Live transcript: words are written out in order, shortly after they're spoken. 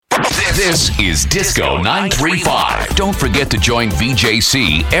This is Disco935. Don't forget to join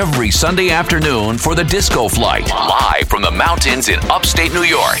VJC every Sunday afternoon for the DiscoFlight, live from the mountains in upstate New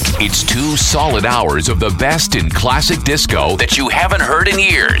York. It's 2 solid hours of the best in classic disco that you haven't heard in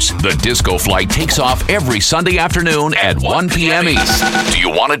years. The DiscoFlight takes off every Sunday afternoon at 1 p.m. East. Do you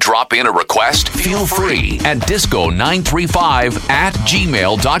want to drop in a request? Feel free at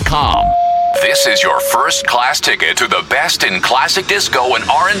disco935@gmail.com. This is your first-class ticket to the best in classic disco and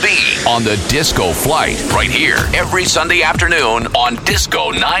R&B on the Disco Flight, right here every Sunday afternoon on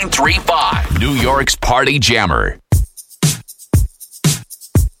Disco935, New York's party jammer.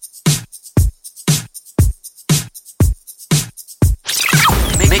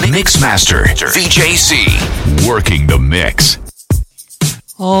 Mixmaster VJC, working the mix.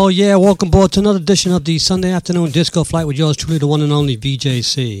 Oh yeah, welcome aboard to another edition of the Sunday afternoon Disco Flight with yours truly, the one and only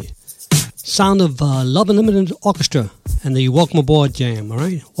VJC. Sound of Love Unlimited Orchestra and the Welcome Aboard Jam, all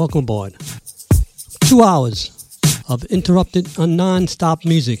right? Welcome aboard. 2 hours of interrupted, non-stop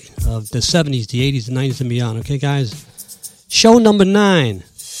music of the 70s, the 80s, the 90s, and beyond, okay, guys? Show number 9,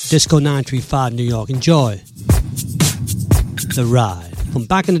 Disco935, New York. Enjoy the ride from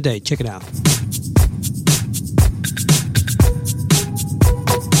back in the day. Check it out.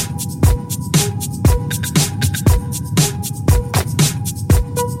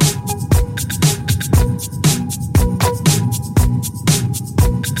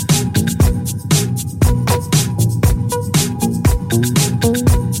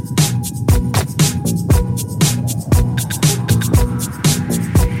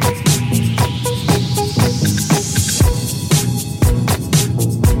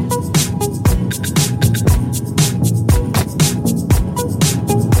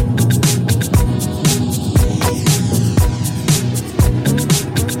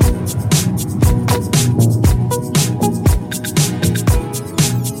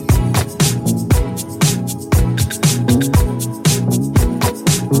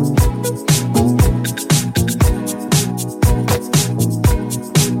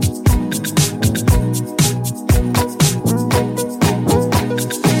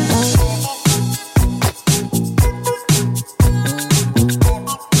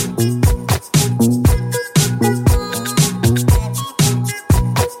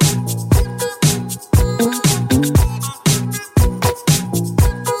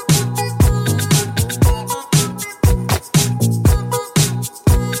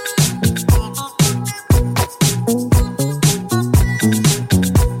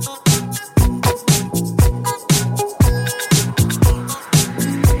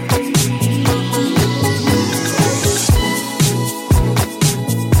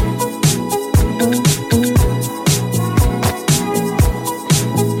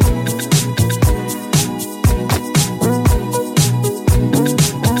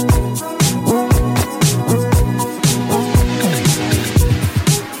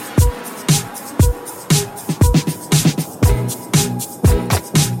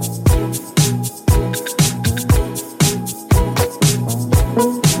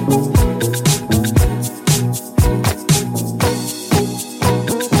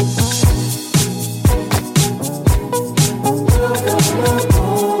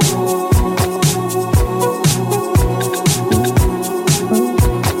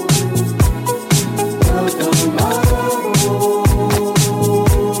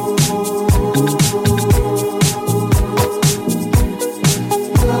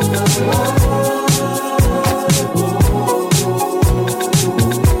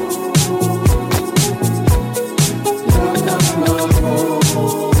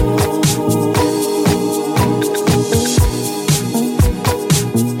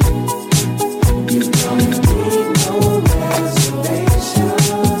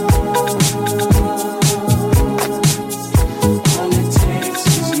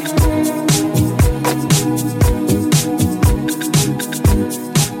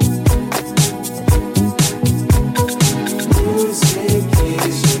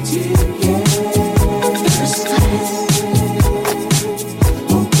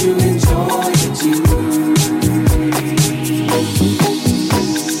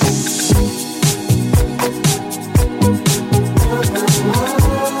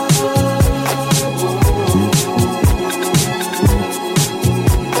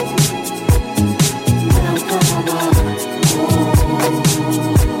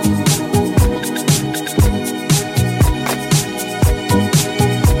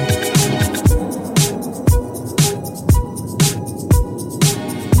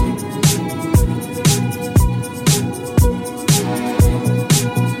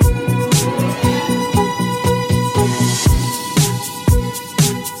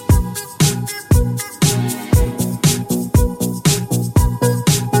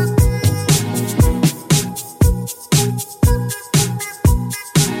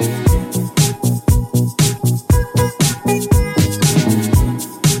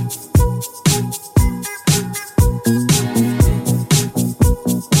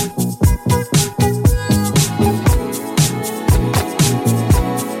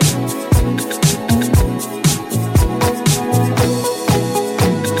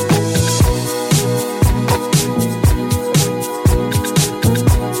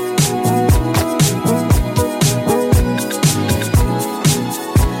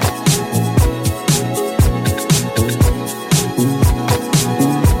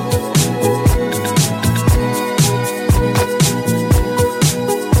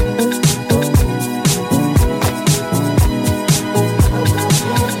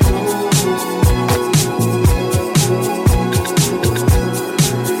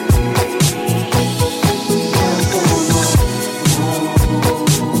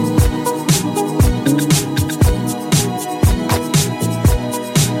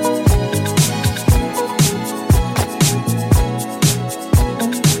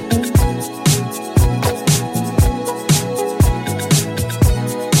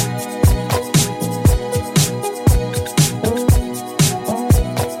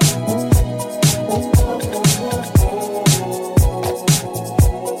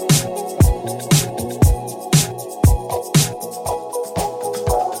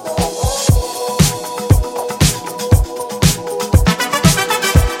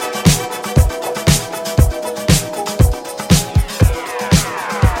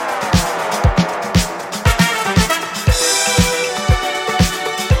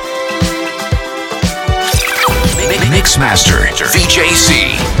 Mixmaster, VJC,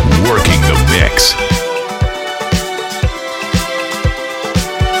 working the mix.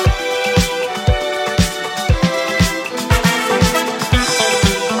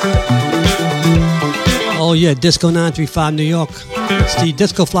 Oh yeah, Disco935 New York. It's the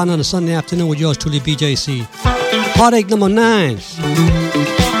Disco Flight on a Sunday afternoon with yours truly, BJC. Heartache number 9.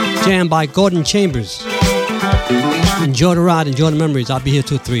 Jam by Gordon Chambers. Enjoy the ride, enjoy the memories. I'll be here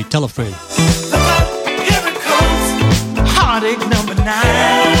till 3. Tell a friend. Here it comes, heartache number 9.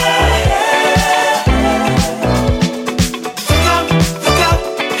 Look out,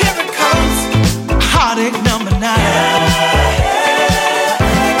 here it comes, heartache number 9.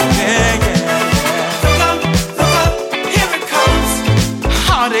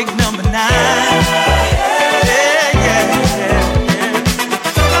 Heartache number 9. Yeah, yeah, yeah.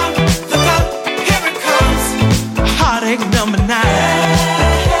 Look out, here it comes. Heartache number 9.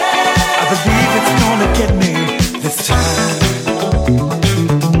 I believe it's gonna get me this time.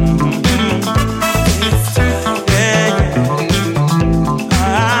 This time, yeah, yeah.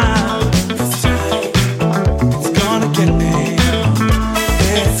 This time, it's gonna get me.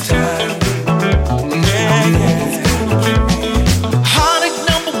 This time, yeah, yeah.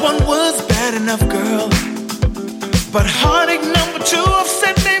 Enough, girl, but heartache number 2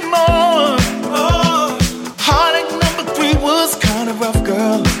 upset me more. Oh, heartache number 3 was kind of rough,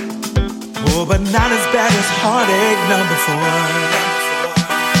 girl. Oh, but not as bad as heartache number 4.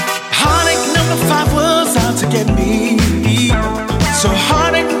 Heartache number 5 was out to get me. So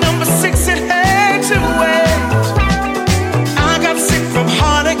heartache number 6, it had to wait. I got sick from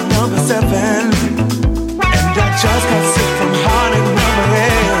heartache number 7, and I just got sick from heartache number 8.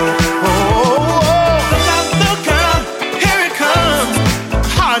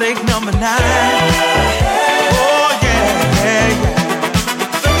 Heartache number 9. Oh yeah, yeah, yeah.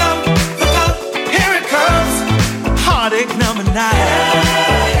 Look out, here it comes. Heartache number 9. Yeah,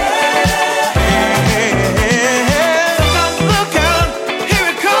 look out, here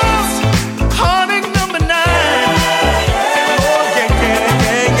it comes. Heartache number 9. Oh yeah, yeah,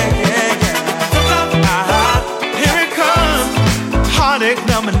 yeah, yeah, yeah, yeah. Here it comes. Heartache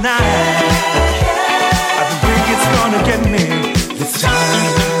number 9. I think it's gonna get me this time.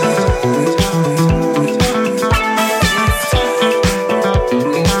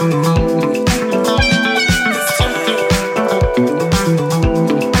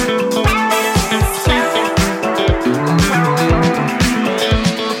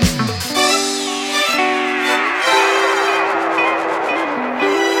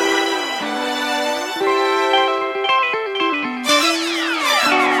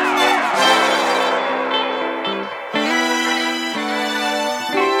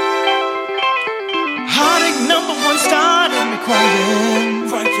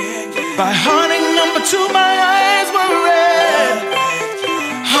 By heartache number 2, my eyes were red.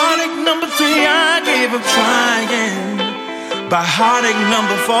 Heartache number 3, I gave up trying. By heartache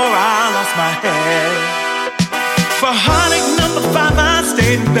number 4, I lost my head. For heartache number 5, I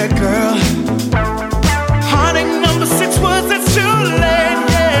stayed in bed, girl. Heartache number 6 was it's too late,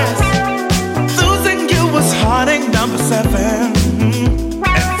 yes. Losing you was heartache number 7,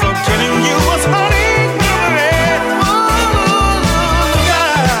 and forgetting you was heartache number 8.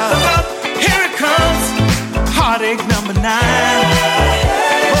 Heartache number 9.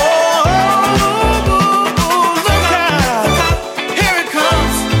 Oh, look out, here it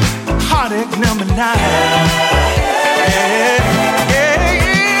comes. Heartache number 9. Yeah, yeah, yeah.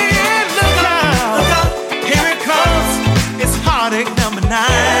 Look out, here it comes. It's heartache number 9.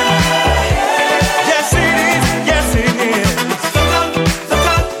 Yes, it is. Yes, it is. Look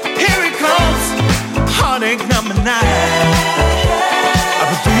out, here it comes. Heartache number 9. I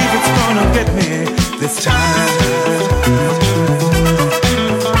believe it's gonna get me this time.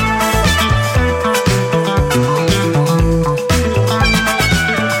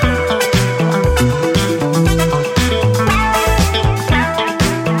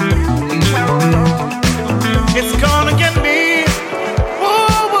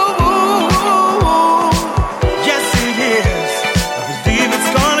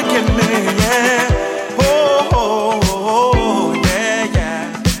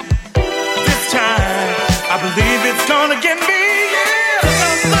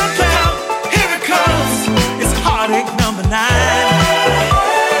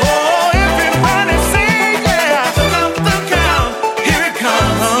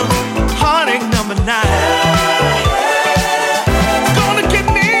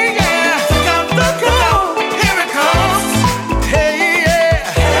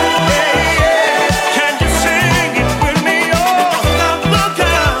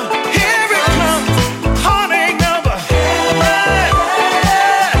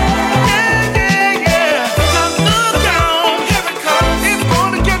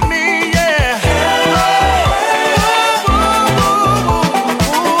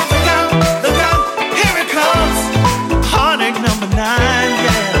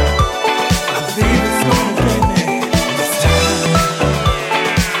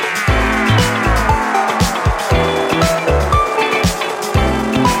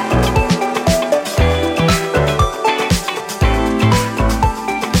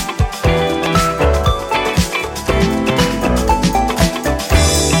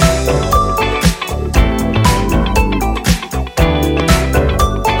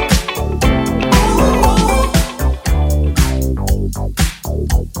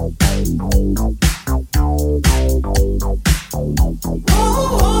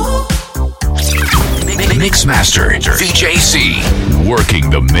 Mixmaster, VJC,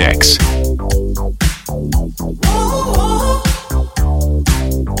 working the mix.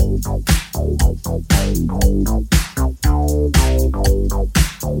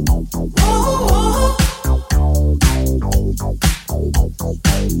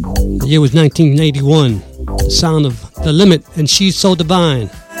 The year was 1981. The sound of The Limit and She's So Divine.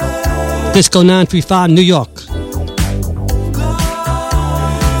 Disco935, New York.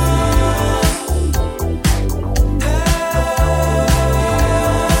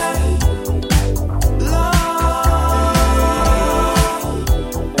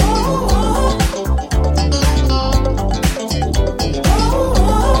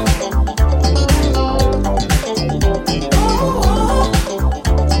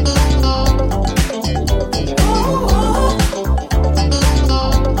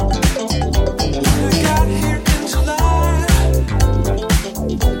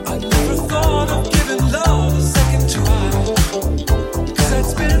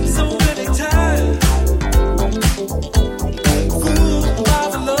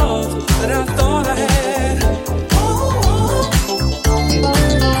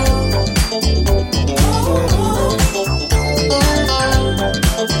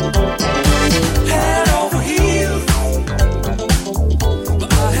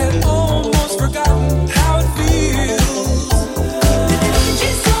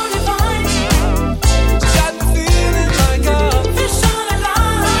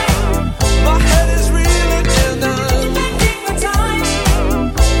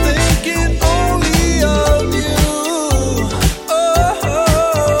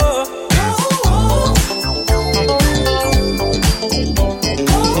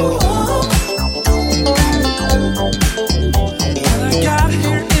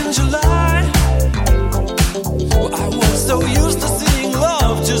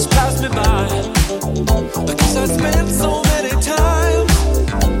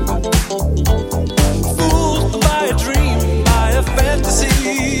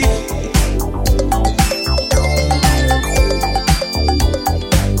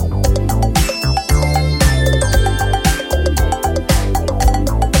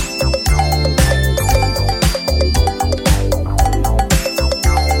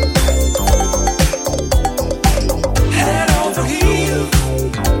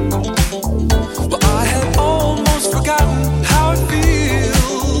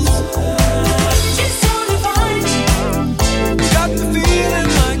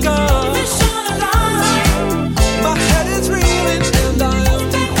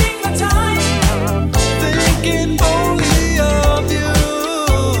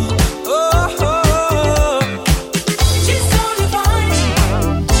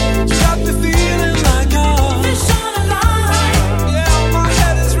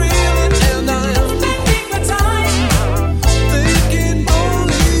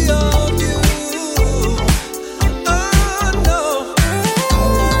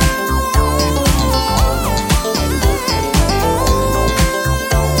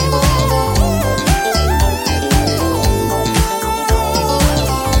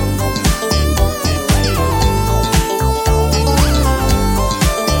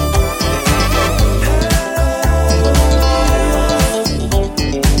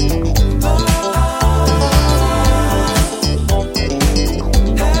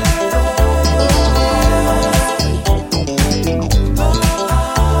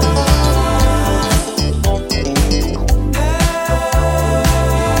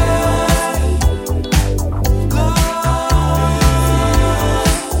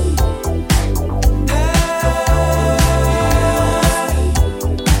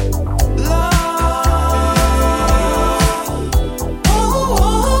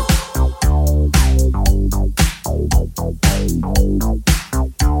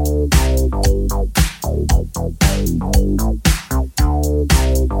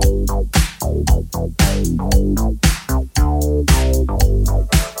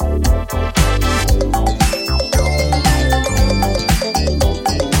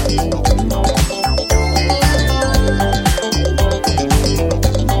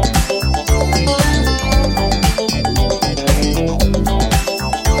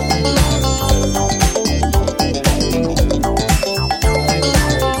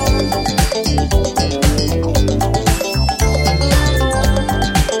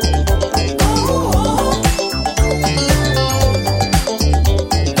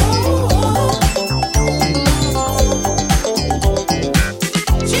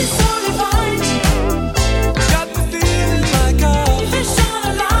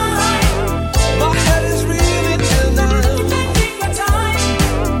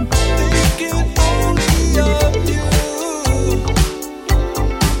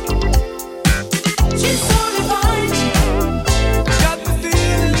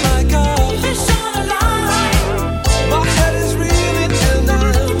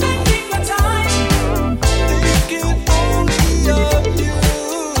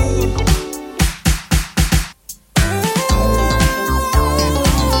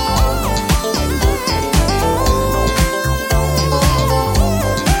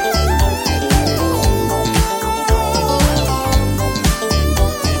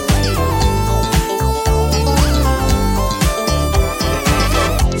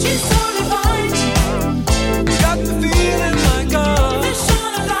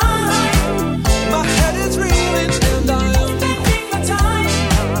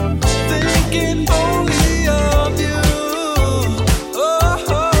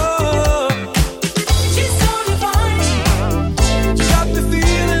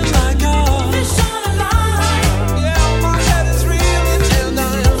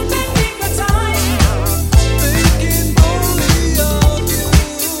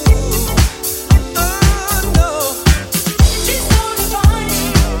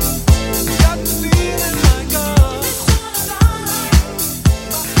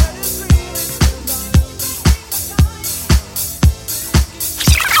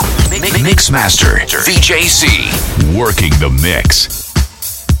 Mixmaster, VJC, working the mix.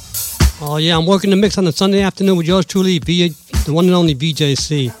 Oh yeah, I'm working the mix on the Sunday afternoon with yours truly, the one and only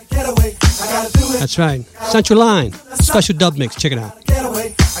VJC. That's right. Central Line, special dub mix. Check it out. I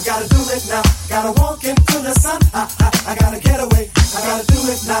gotta do it now. Gotta walk into the sun. I gotta get away. I gotta do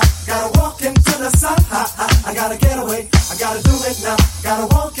it now. Gotta walk into the sun. I gotta get away. I gotta do it now. Gotta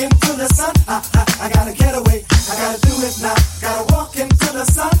walk into the sun. I gotta get away. I gotta do it now. Gotta walk into the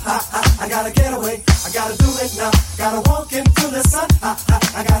sun. I gotta get away. I gotta do it now. Gotta walk into the sun. I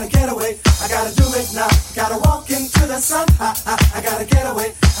gotta get away. I gotta do it now. Gotta walk into the sun. I gotta get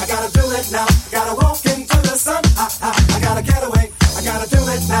away. I gotta do it now. Gotta walk into the sun. I gotta get away. I gotta do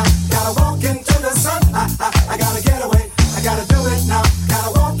it now. Gotta walk into the sun. I gotta get away. I gotta do it now.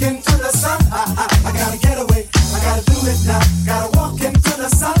 Gotta walk into the sun. I gotta get away. I gotta do it now. Gotta walk into the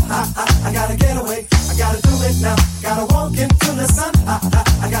sun. I gotta get away. I gotta do it now. Gotta walk into the sun.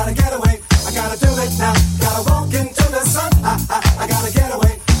 I gotta get away. I gotta do it now. Gotta walk into the sun. I gotta get away. I gotta do it now. Gotta walk into the sun. I gotta get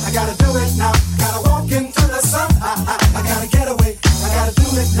away. I gotta do it now. Gotta walk into the sun. I gotta get away. I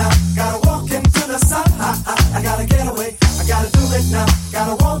gotta do it now. Gotta walk into the sun. I gotta get away. I gotta do it now.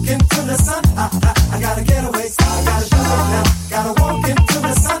 Gotta walk into the sun. I gotta get away. I gotta do it now. Gotta walk into the sun.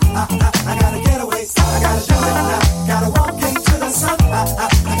 I gotta get away. I gotta do it now. Gotta walk into the sun. I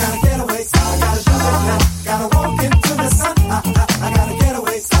gotta get away. I gotta do it now. Gotta walk into the sun. I gotta get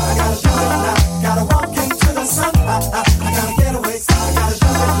away. I gotta do it now. Gotta walk into the sun. I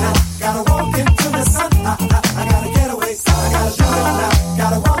gotta get away. I gotta do it now.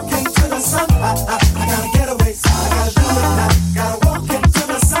 Gotta walk into the sun. I gotta get away. I gotta do it now. Gotta walk into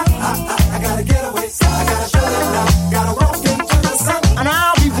the sun. I gotta get away. I gotta do it now. Gotta walk into the sun. And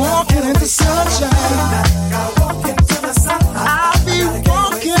I'll be walking into sunshine. Gotta walk into the sun. I'll be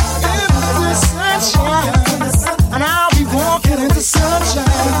walking into sunshine. And I'll be walking into sunshine.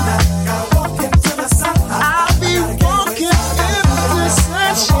 Gotta walk into the sun. I'll be walking into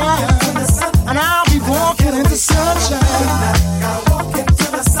sunshine. And I'll be walking into sunshine. Gotta walk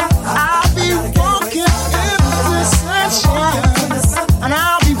into the sun. I'll be walking into sunshine. And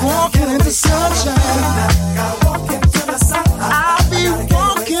I'll be walking into sunshine. Gotta walk into the sun. I'll be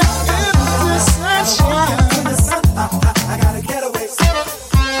walking into sunshine. I gotta get away.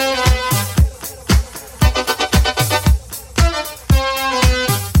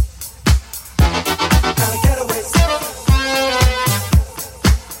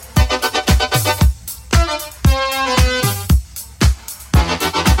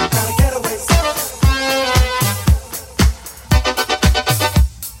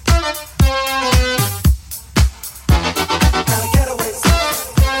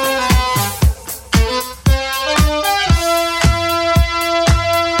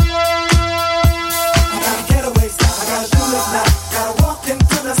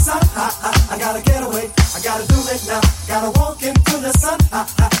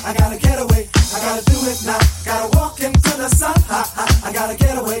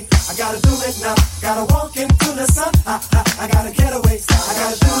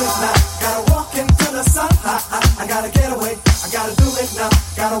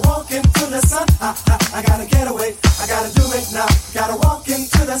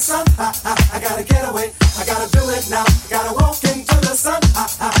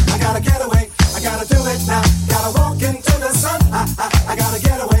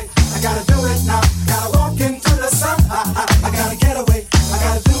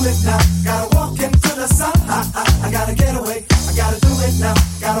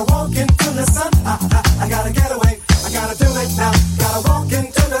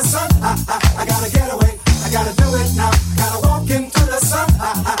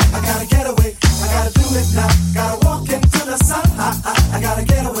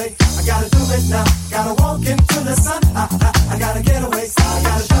 I gotta get away. I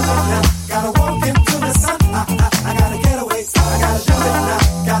gotta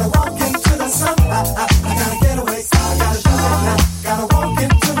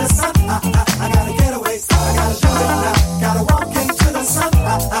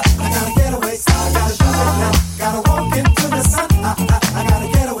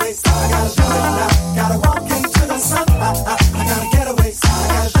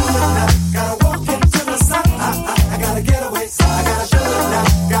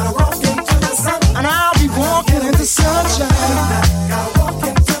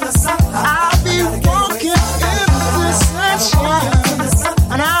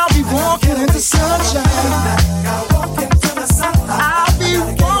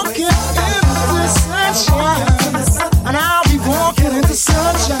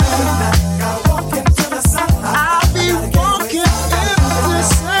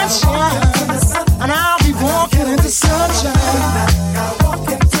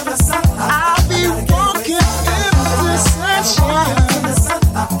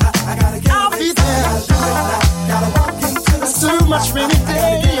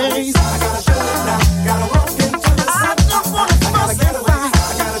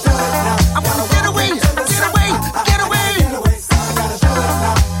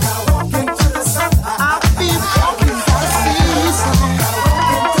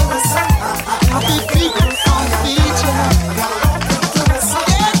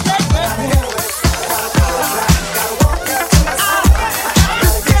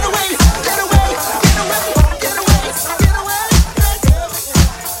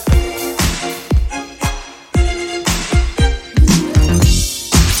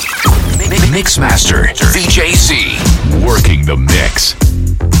Mixmaster VJC, working the mix.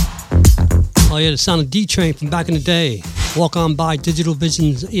 Oh yeah, the sound of D-Train from back in the day. Walk On By, Digital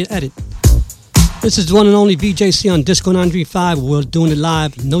Visions edit. This is the one and only VJC on Disco935. We're doing it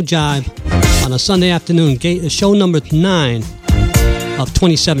live, no jive, on a Sunday afternoon. Show number 9 of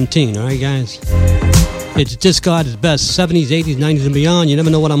 2017, alright guys? It's disco at its best, 70s, 80s, 90s, and beyond. You never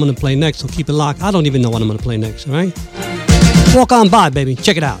know what I'm going to play next, so keep it locked. I don't even know what I'm going to play next, alright? Walk On By, baby.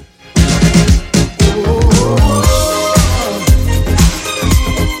 Check it out.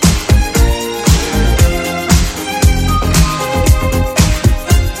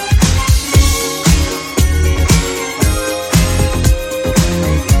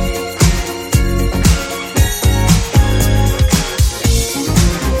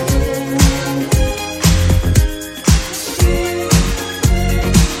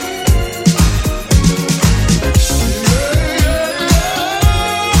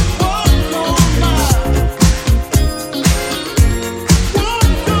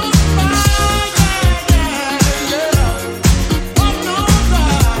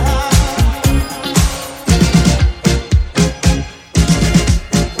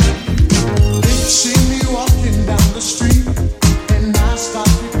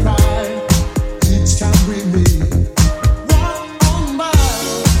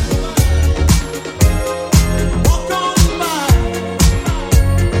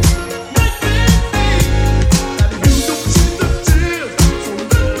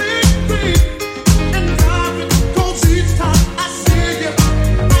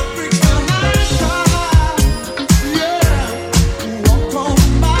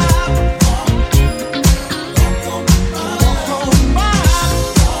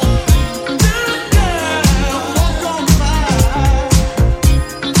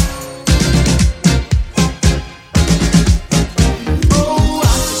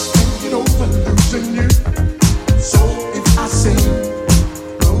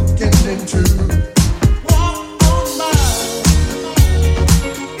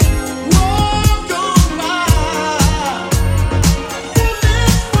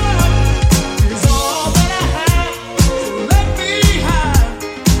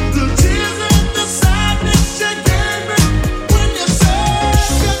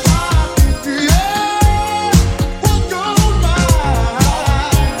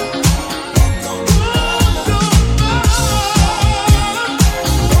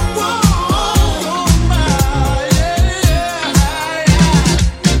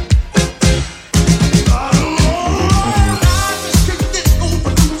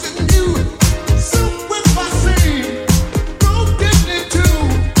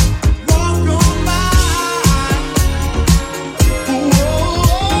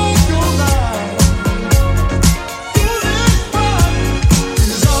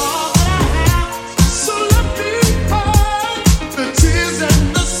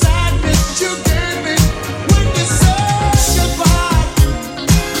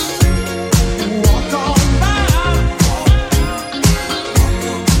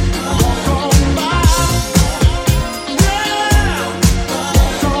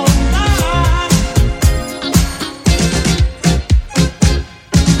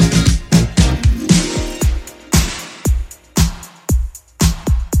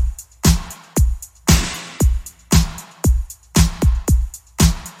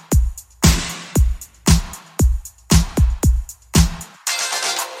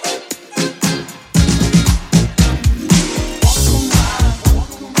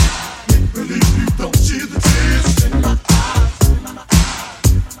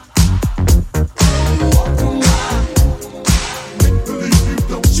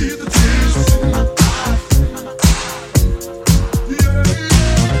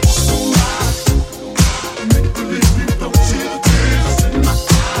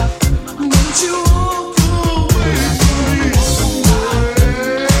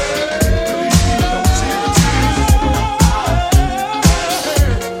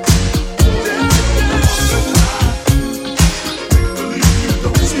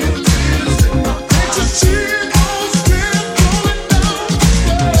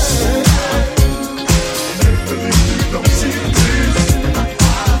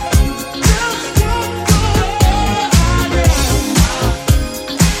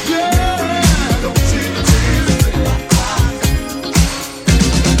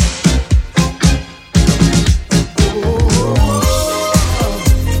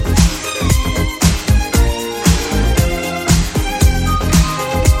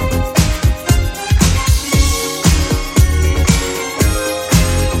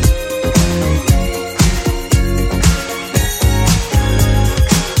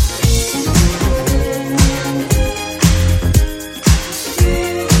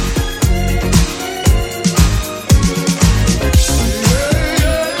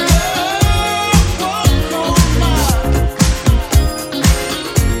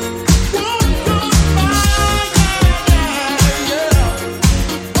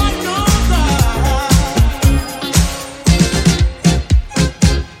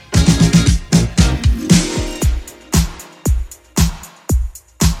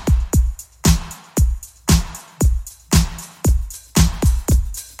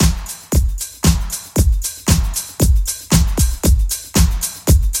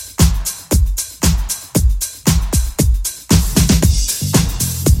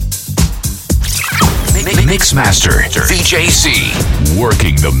 Mixmaster, VJC,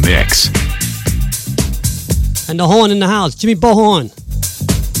 working the mix. And the horn in the house, Jimmy Bohorn.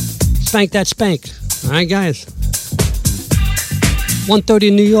 Spank that spank. All right, guys. 1:30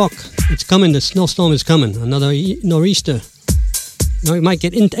 in New York. It's coming. The snowstorm is coming. Another nor'easter. You might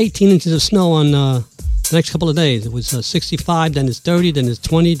get 18 inches of snow on the next couple of days. It was 65, then it's 30, then it's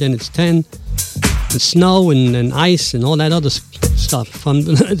 20, then it's 10. And snow and ice and all that other stuff. I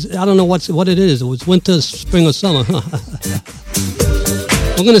don't know what it is. It was winter, spring, or summer.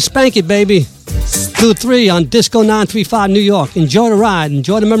 We're going to spank it, baby. 2-3 on Disco935 New York. Enjoy the ride.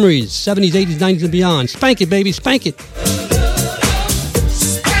 Enjoy the memories. 70s, 80s, 90s, and beyond. Spank it, baby. Spank it.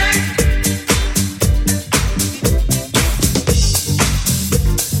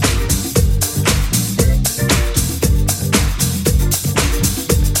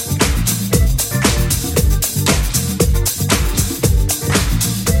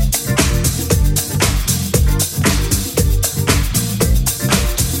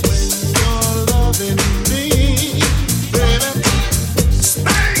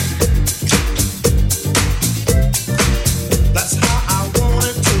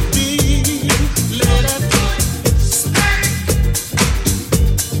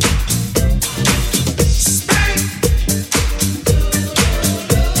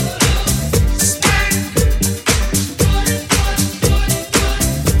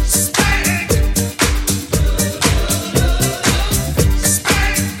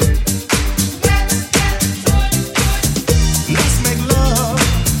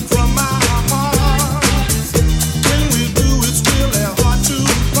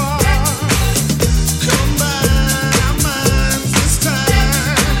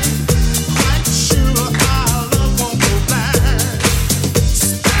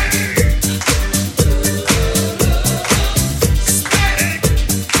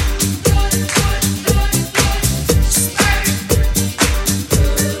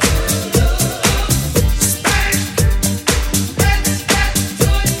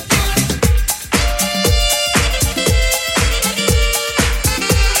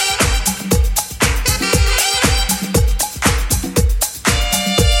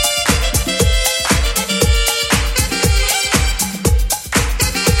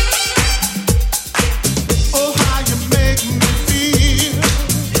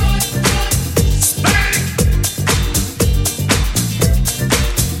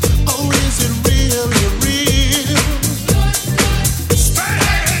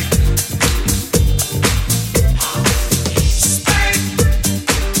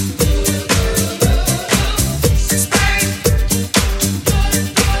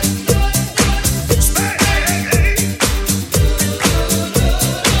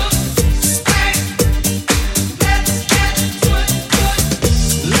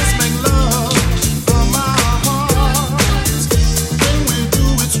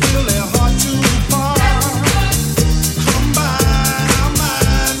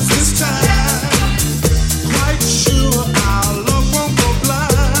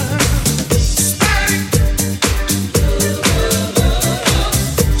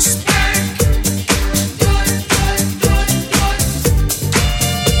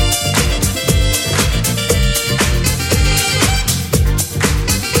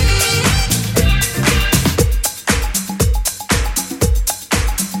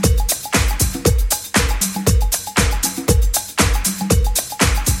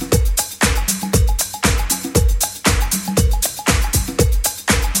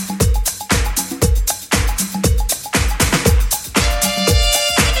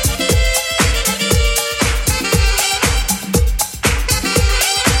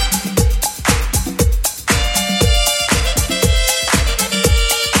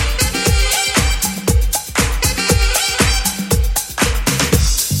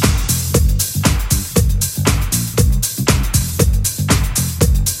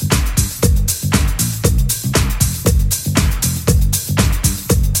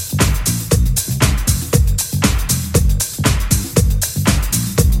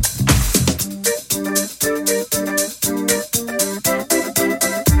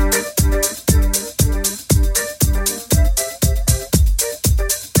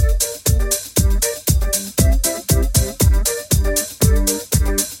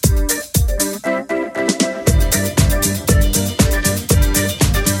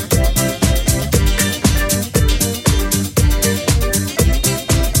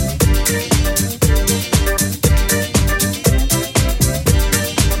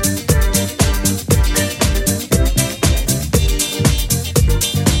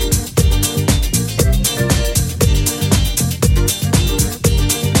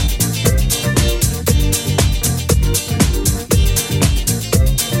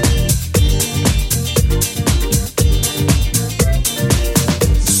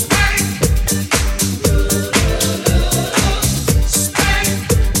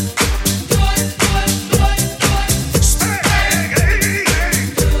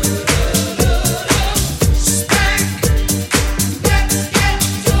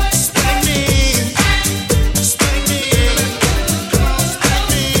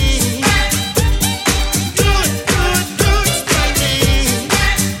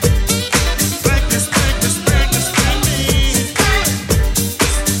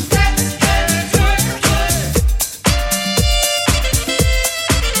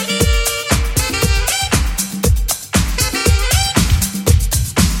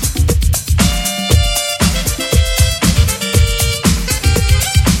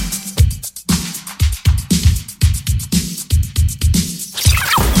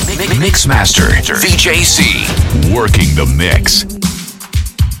 Mixmaster VJC, working the mix.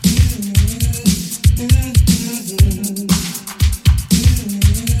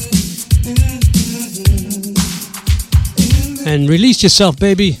 And release yourself,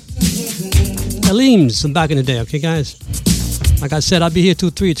 baby. Aleem's from back in the day, okay, guys? Like I said, I'll be here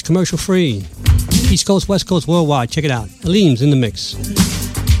 2-3. It's commercial free. East Coast, West Coast, worldwide. Check it out. Aleem's in the mix.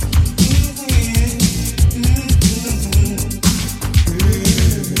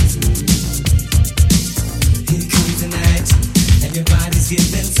 Here comes the night, and your body's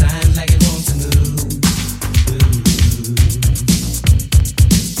giving signs like it wants to move.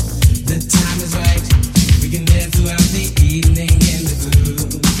 The time is right. We can dance throughout the evening in the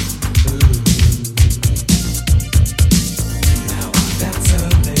groove. Now that's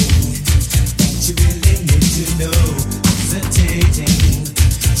something that you really need to know. Hesitating.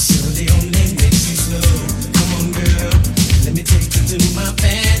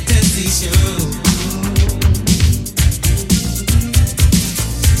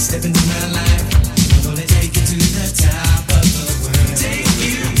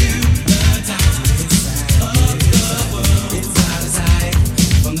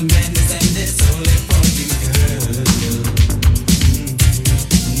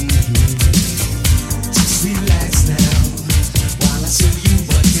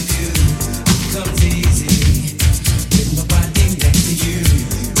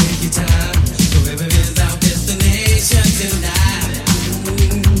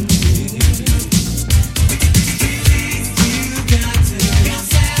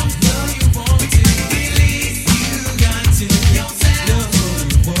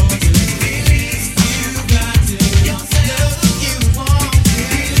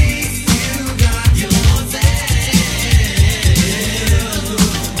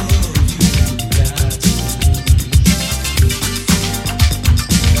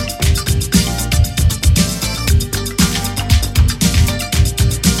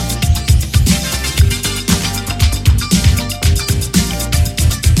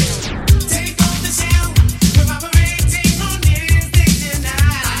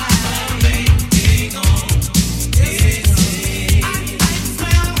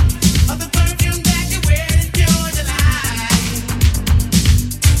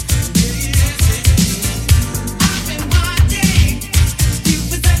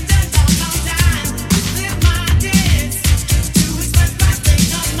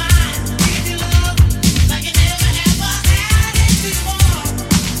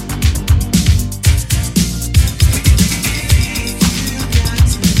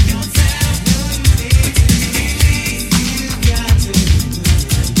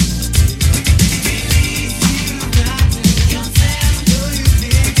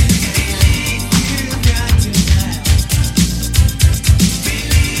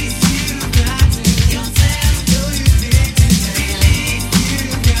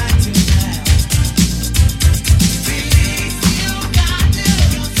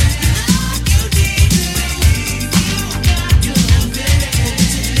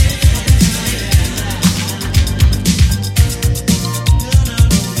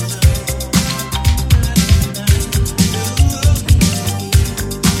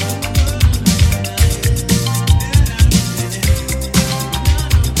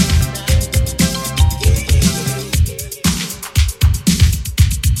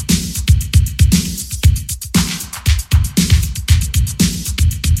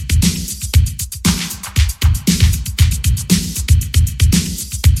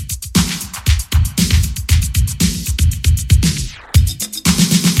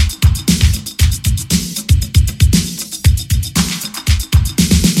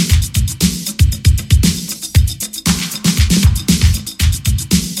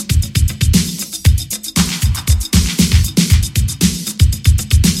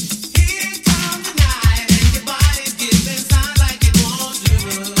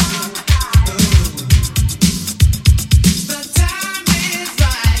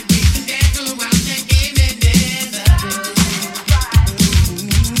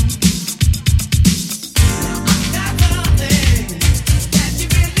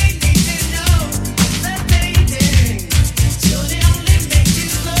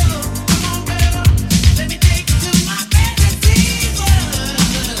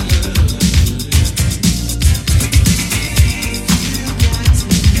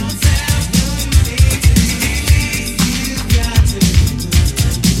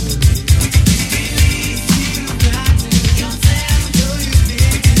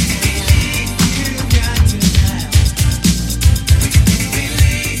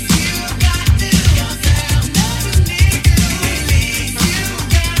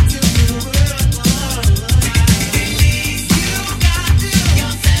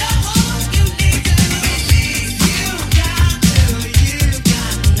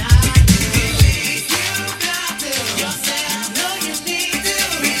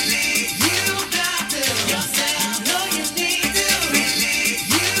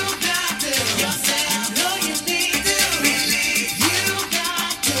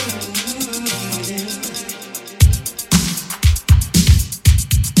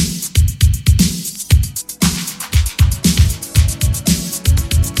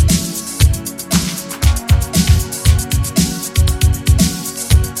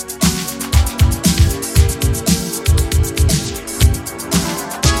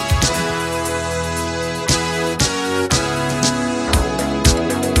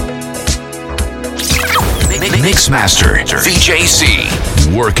 Mixmaster,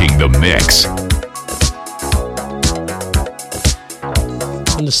 VJC, working the mix.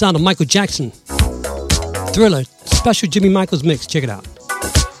 And the sound of Michael Jackson. Thriller, special Jimmy Michaels mix. Check it out.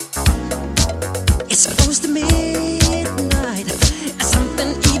 It's close to midnight.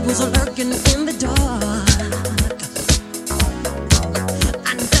 Something evil's lurking in the dark.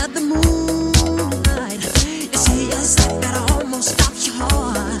 Under the moonlight, you see a sight that almost stops your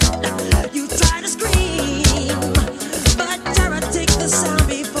heart. You try to scream, but terror takes the sound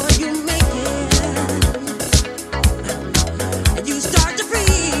before you make it. You start to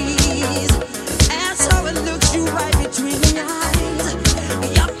freeze as horror looks you right between the eyes.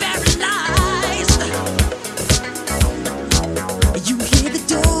 You're paralyzed. You hear the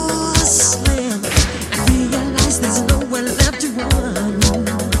door slam and realize there's nowhere left to run.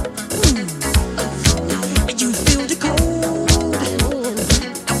 You feel the cold hand.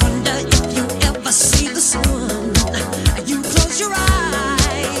 I wonder if you ever see the sun. You close your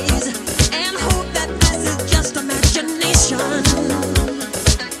eyes and hope that this is just imagination.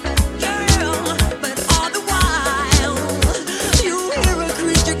 Girl, but all the while you hear a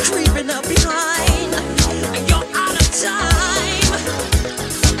creature creeping up behind. You're out of time.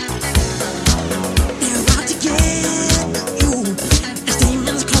 They're out to get you. There's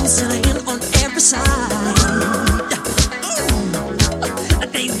demons closing in on every side.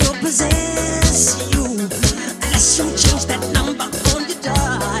 They will possess you unless you change that number on your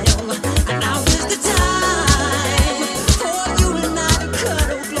dial. Now is the time for you and I to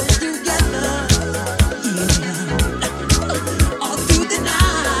cuddle close together. Yeah. All through the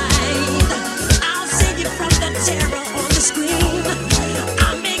night, I'll save you from the terror on the screen.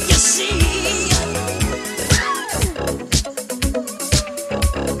 I'll make you see.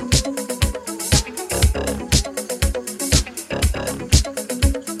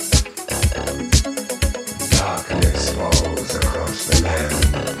 Darkness falls across the land.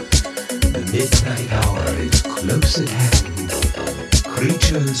 The midnight hour is close at hand.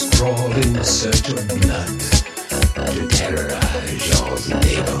 Creatures crawl in search of blood to terrorize your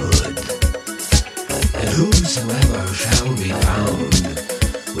neighborhood. And whosoever shall be found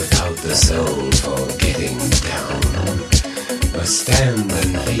without the soul for getting down must stand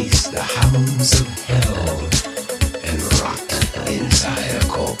and face the hounds of hell and rot inside a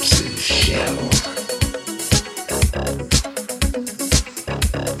corpse's shell.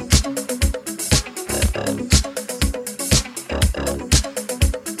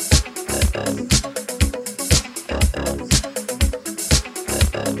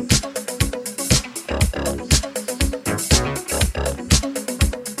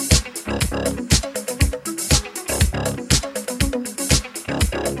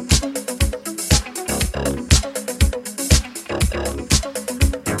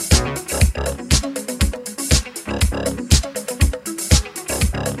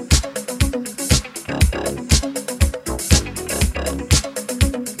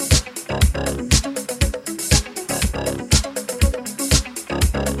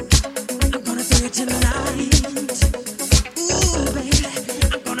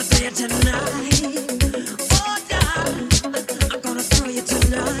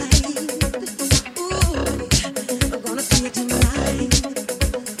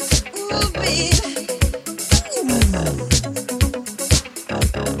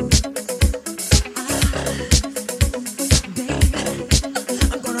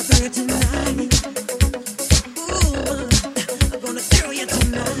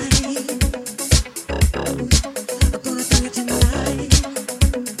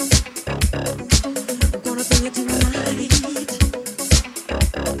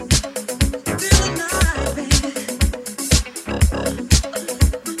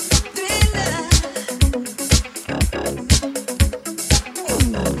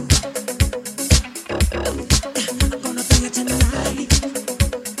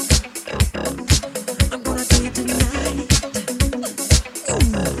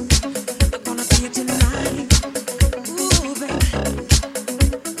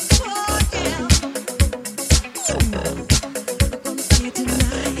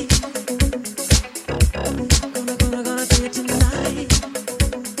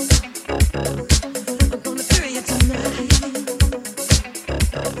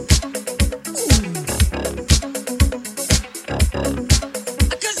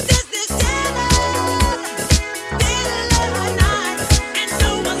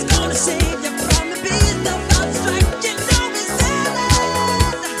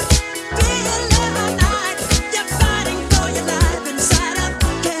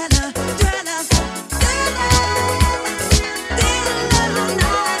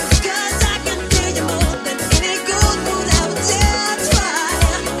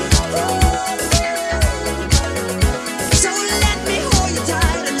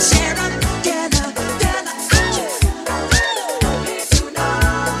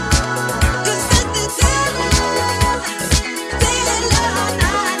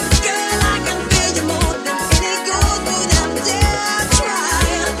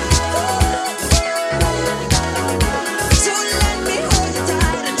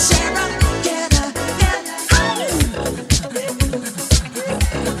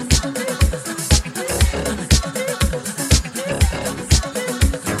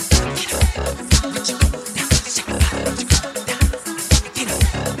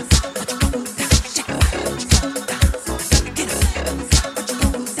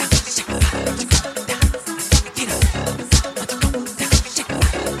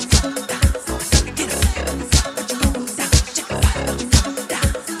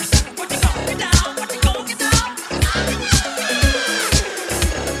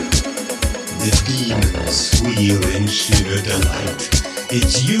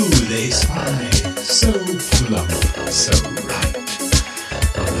 It's you they spy, so plump, so right.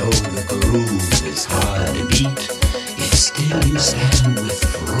 Although the groove is hard to beat, yet still you stand with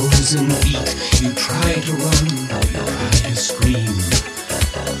frozen feet. You try to run, you try to scream,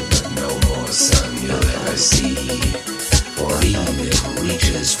 but no more sun you'll ever see. For evil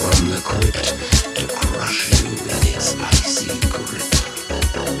reaches from the crypt to crush you in its icy grip.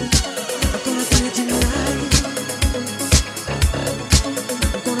 I'm gonna do it tonight.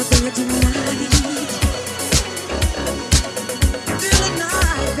 I'm gonna do it tonight.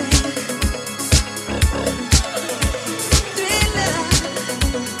 Tonight, baby.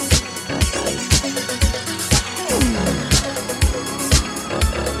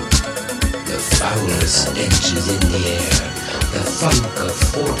 The foulest stenches in the air, the funk of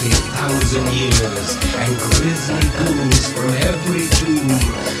 40,000 years, and grisly goons from every tomb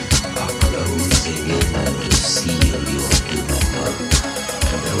are closing in to seal your doom.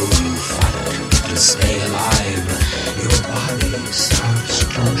 And though you fight to stay alive, your body starts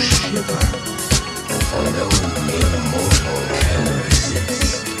to shiver, for no mere mortal can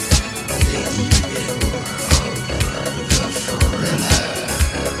resist the evil of the thriller.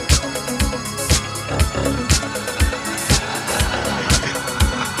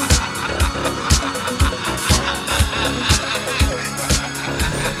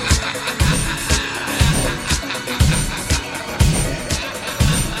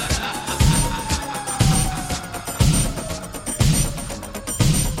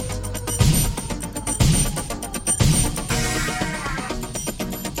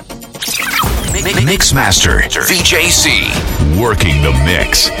 Mixmaster VJC, working the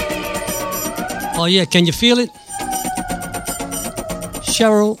mix. Oh yeah, can you feel it?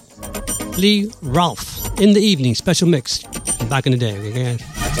 Cheryl Lee Ralph in the evening, special mix. Back in the day, okay?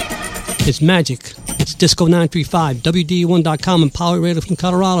 It's magic. It's Disco935, WDA1.com, and Power Radio from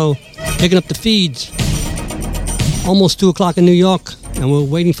Colorado. Picking up the feeds. Almost 2 o'clock in New York, and we're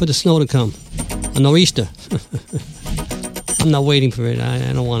waiting for the snow to come. A nor'easter. I'm not waiting for it.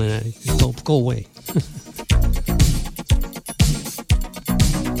 I don't want it. Go away.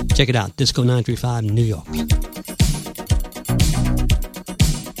 Check it out, Disco935, New York.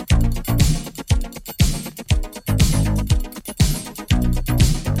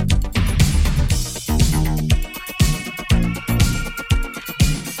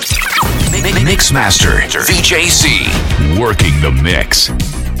 Mixmaster VJC, working the mix.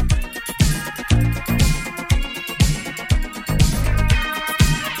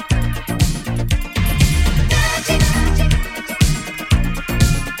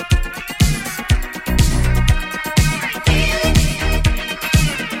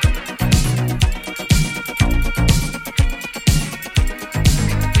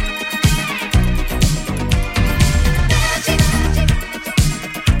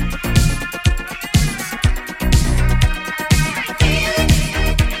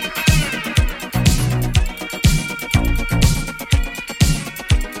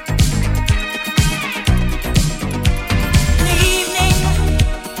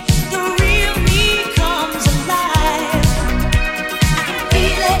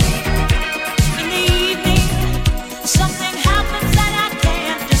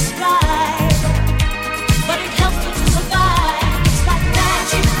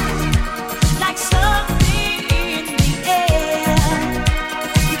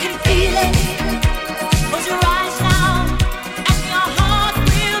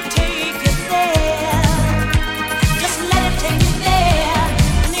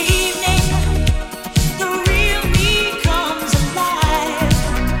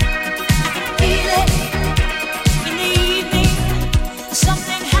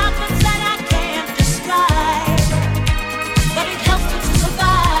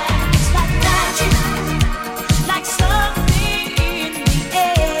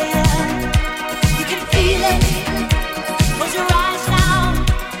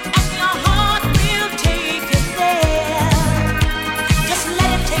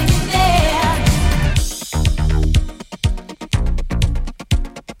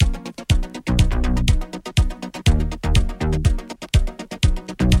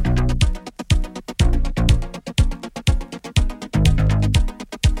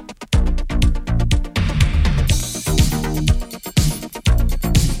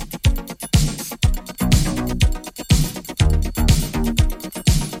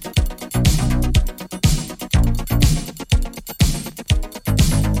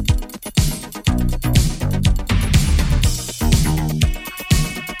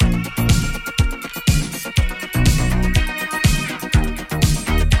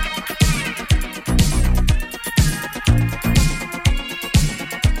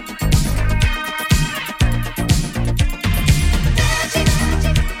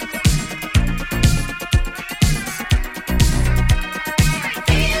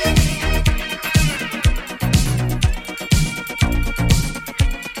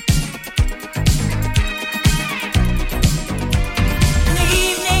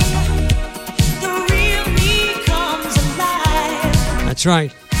 That's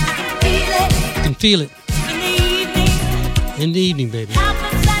right. You can feel it. In the evening, baby.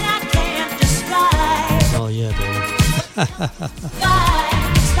 Oh, yeah, baby.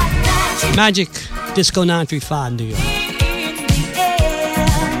 Magic Disco 935 New York.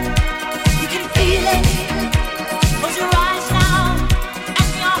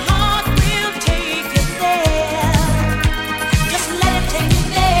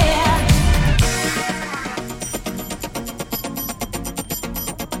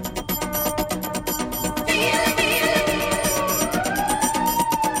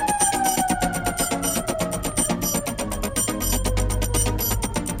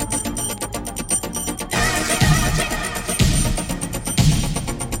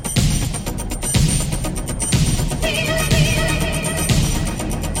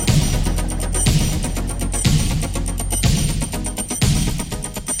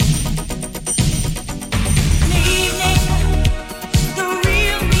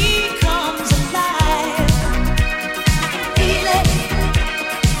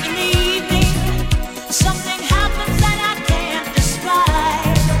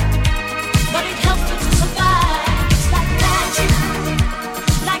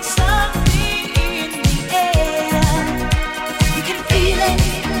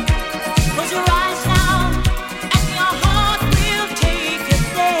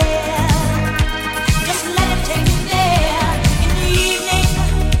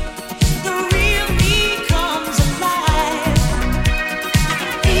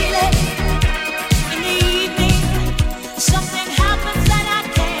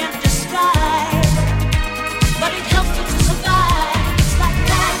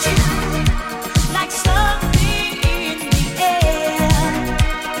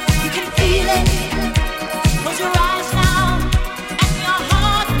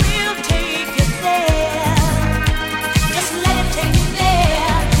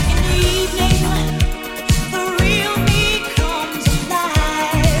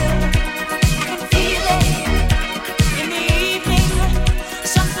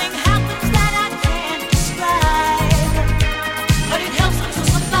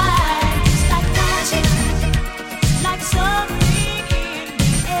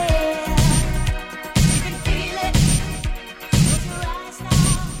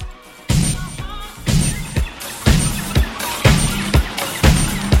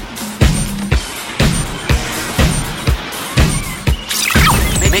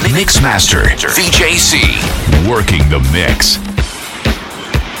 Mixmaster VJC, working the mix.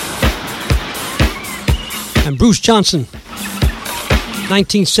 And Bruce Johnson,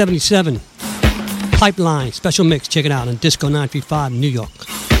 1977, Pipeline, special mix. Check it out on Disco 935 New York.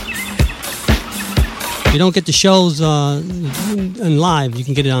 If you don't get the shows in live, you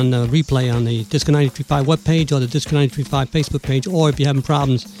can get it on replay on the Disco 935 webpage or the Disco 935 Facebook page, or if you're having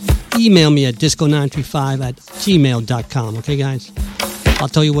problems, email me at disco935@gmail.com. Okay, guys? I'll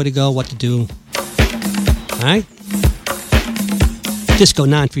tell you where to go, what to do. All right? Disco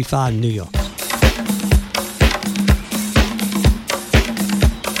 935 New York.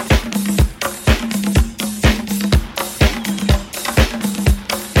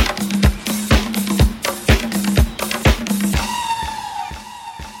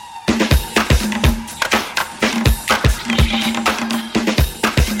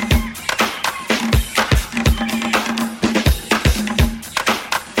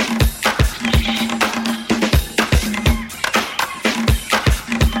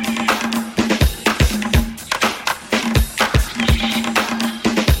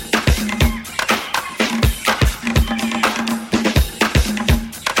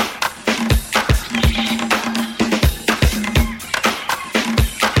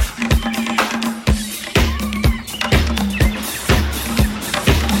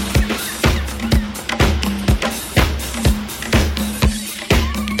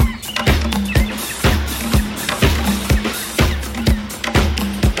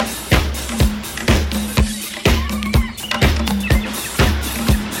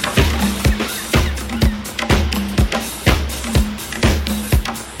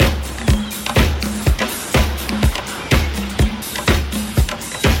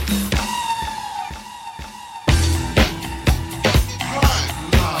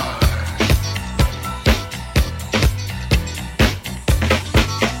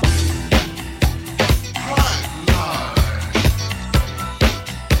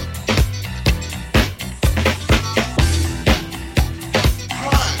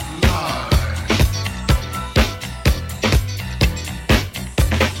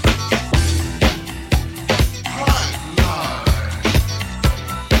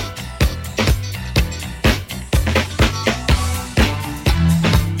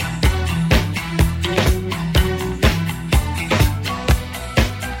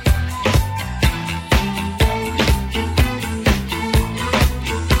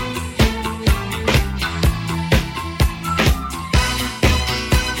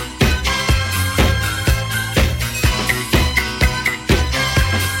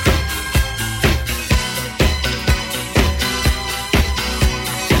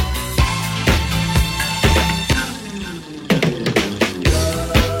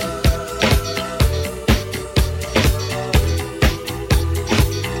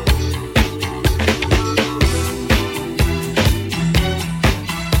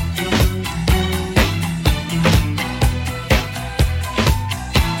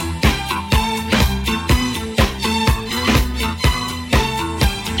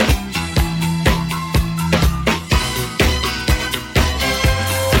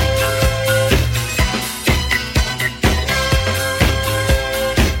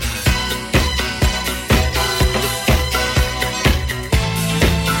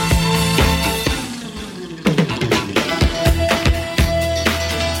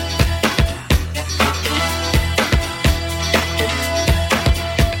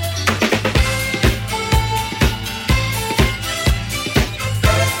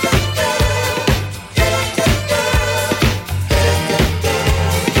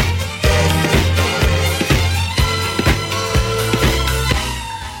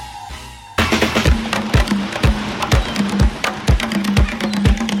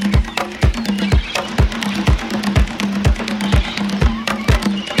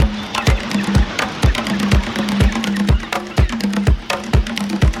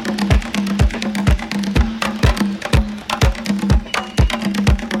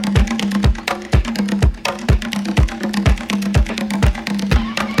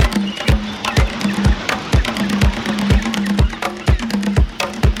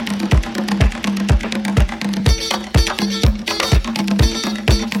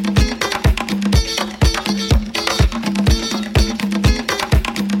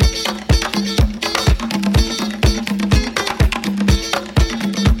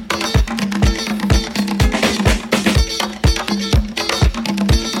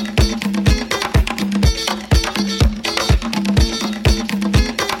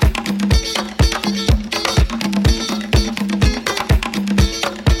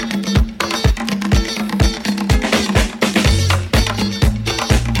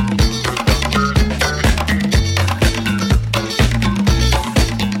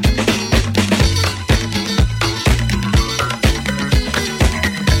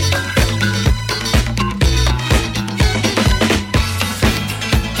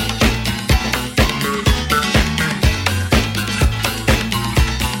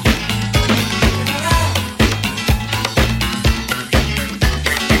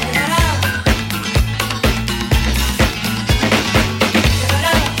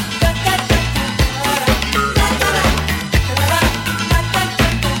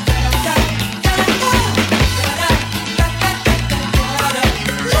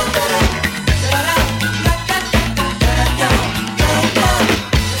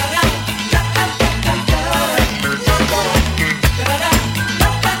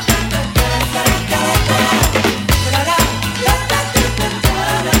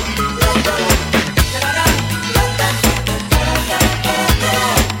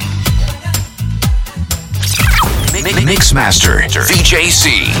 Mixmaster,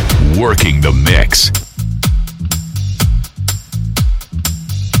 VJC, working the mix.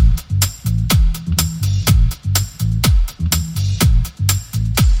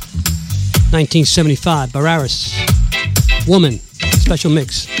 (1975) Barraris, Woman, special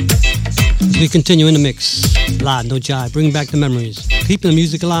mix. As we continue in the mix, live, no jive, bring back the memories, keeping the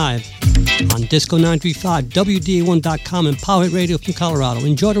music alive on Disco935, WDA1.com, and Powerhit Radio from Colorado.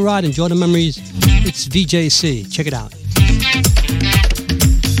 Enjoy the ride, enjoy the memories. It's VJC. Check it out.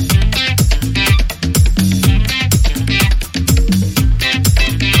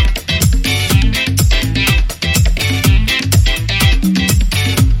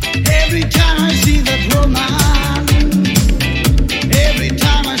 Every time I see that woman, every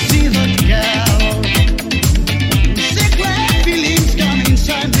time I see that girl, secret feelings come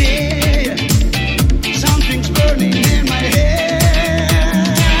inside me. Something's burning in my head.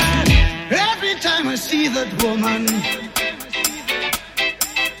 Every time I see that woman.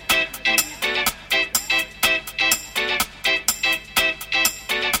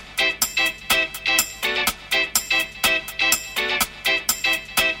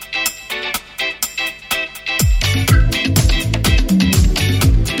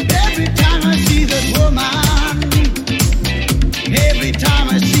 Every time I see that woman, every time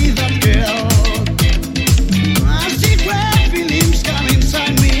I see that girl, my secret feelings come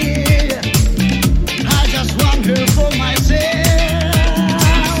inside me. I just want her for my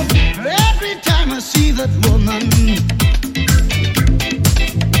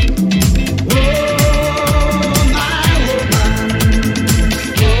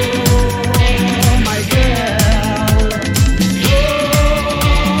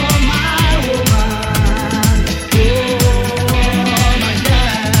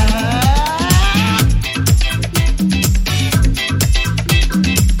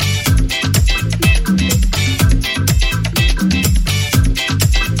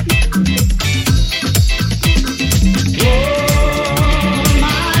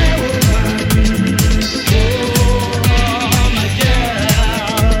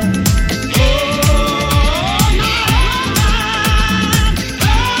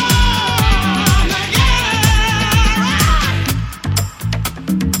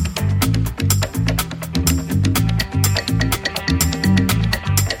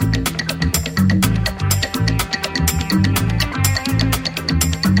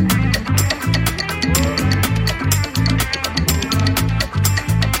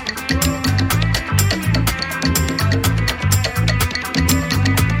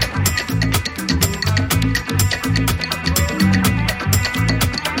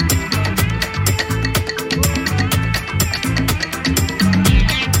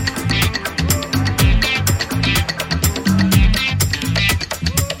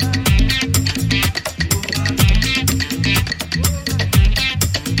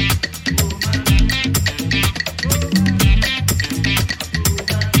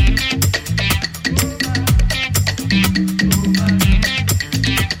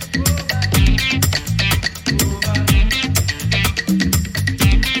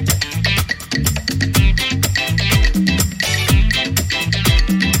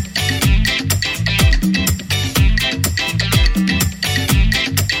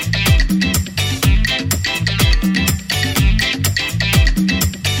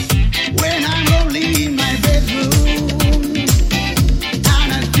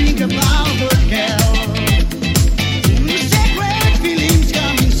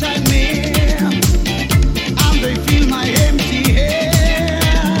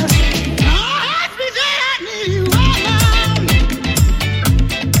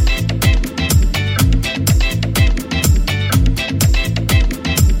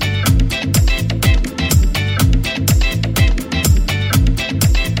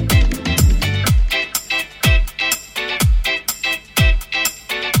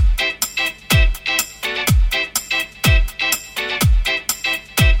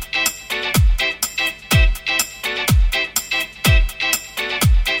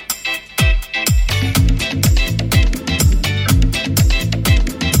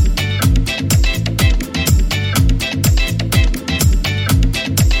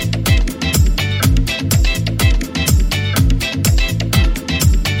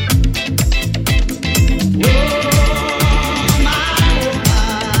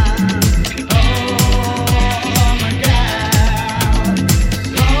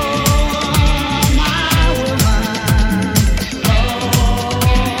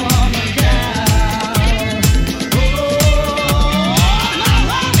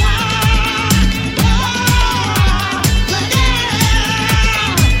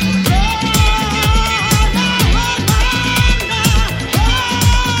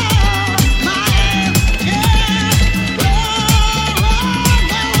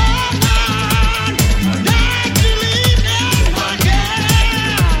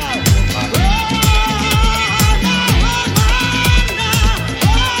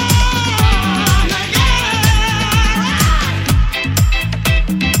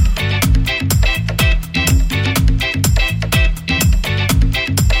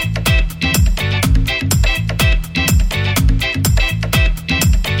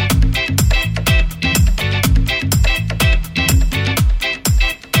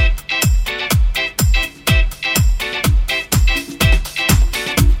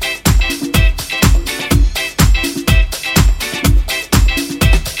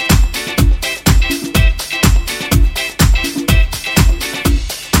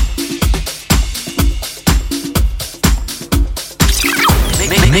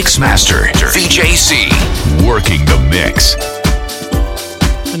Mixmaster, VJC, working the mix.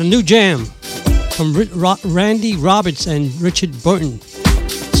 And a new jam from Randy Roberts and Richard Burton.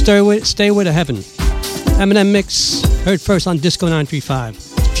 Stairway to Heaven. Eminem mix, heard first on Disco935.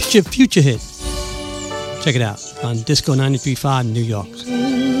 Future hit. Check it out on Disco935 New York.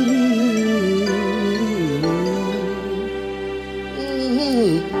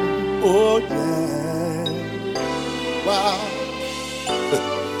 Oh yeah. Wow.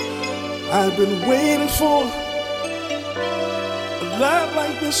 I've been waiting for a love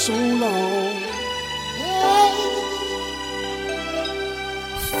like this so long.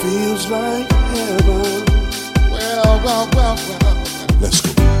 Feels like heaven. Well. Let's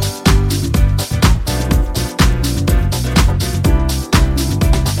go.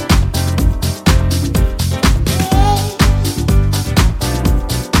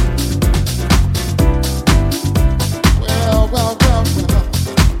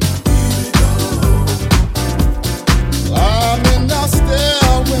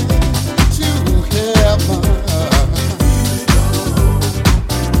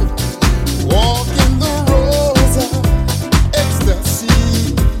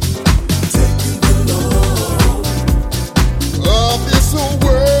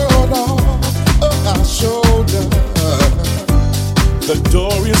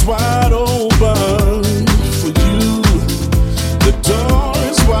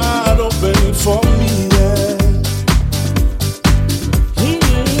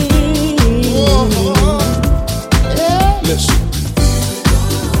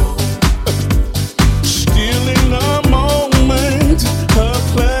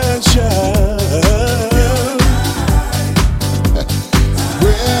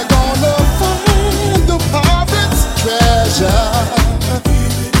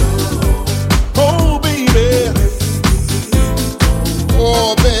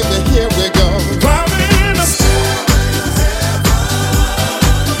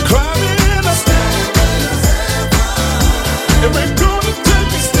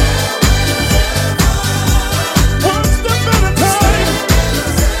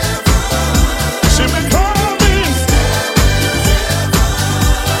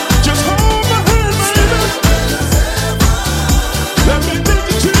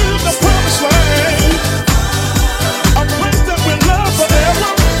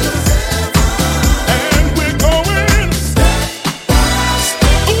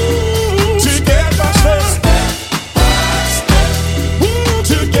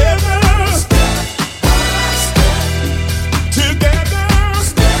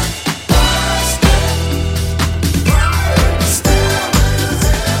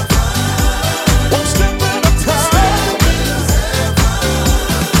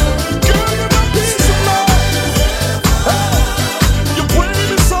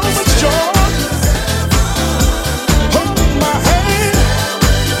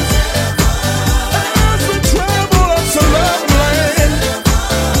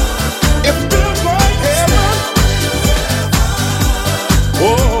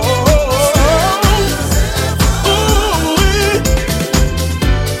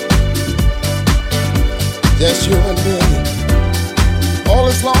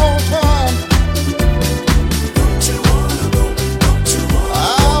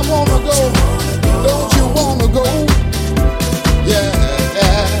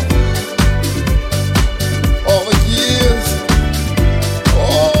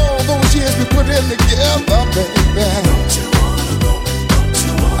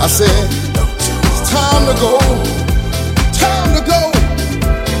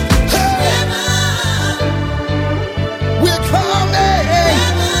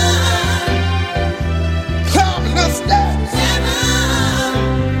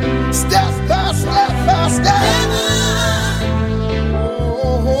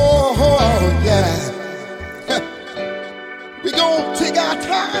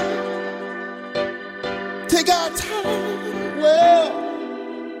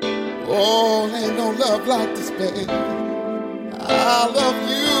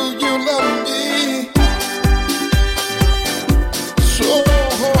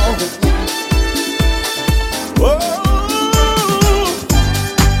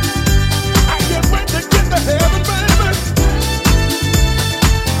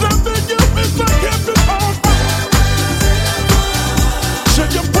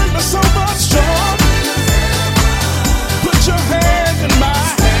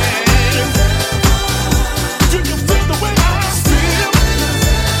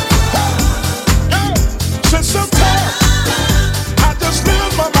 Sometimes I just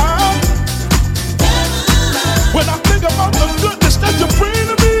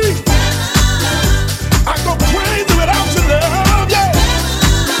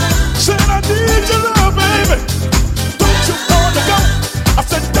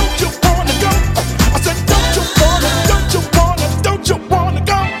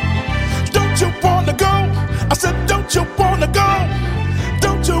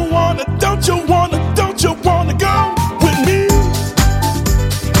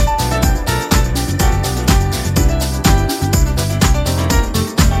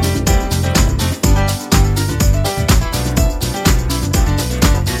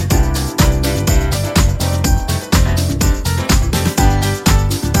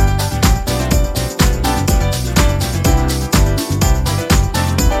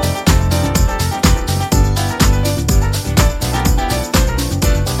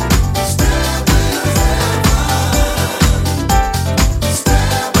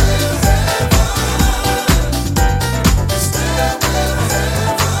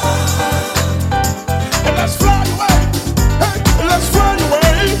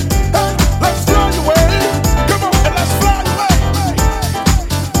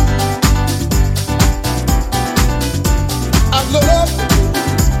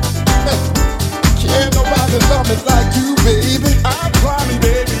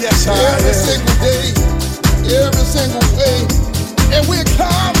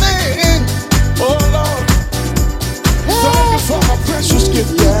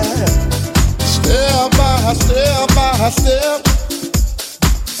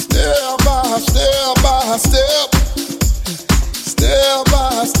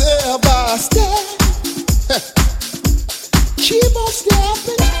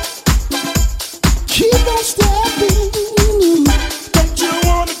stepping. Keep on stepping. Don't you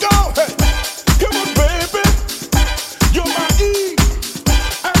wanna go? Hey, come on, baby. You're my Eve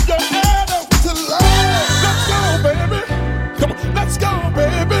and your Adam to love. Let's go, baby. Come on, let's go,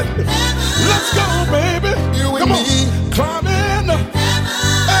 baby. Let's go, baby. You and come me. On, climb in.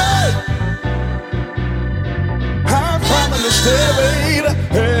 Hey, I'm climbing the stairway to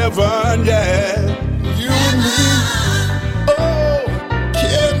heaven, yeah. You and me. Oh,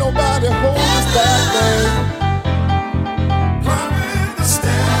 can't nobody hold us back, babe. Climbing the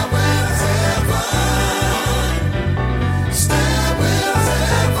stairway to heaven. Stairway to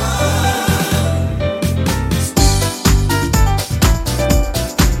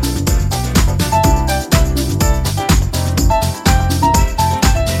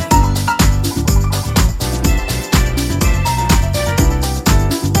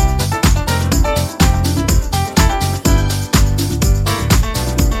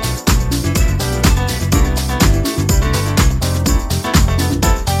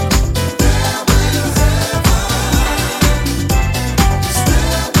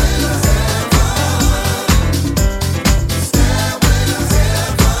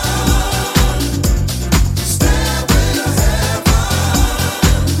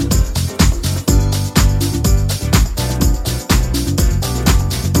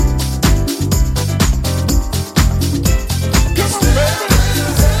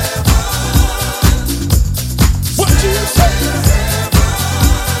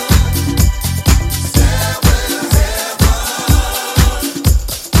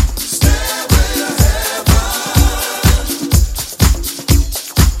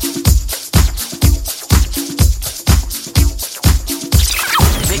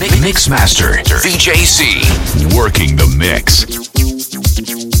Mixmaster VJC, working the mix.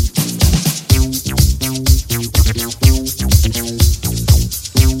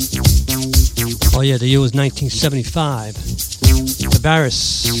 Oh yeah, the year was 1975.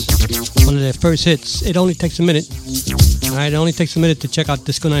 Tavares, one of their first hits. It only takes a minute. All right, it only takes a minute to check out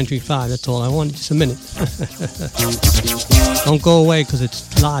Disco935. That's all I want, just a minute. Don't go away because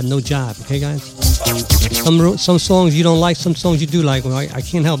it's live, no jive. Okay, guys. Some songs you don't like, some songs you do like. Well, I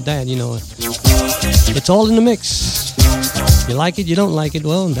can't help that, you know. It's all in the mix. You like it, you don't like it.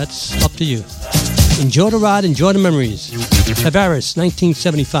 Well, that's up to you. Enjoy the ride, enjoy the memories. Tavares,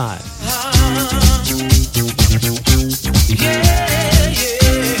 1975.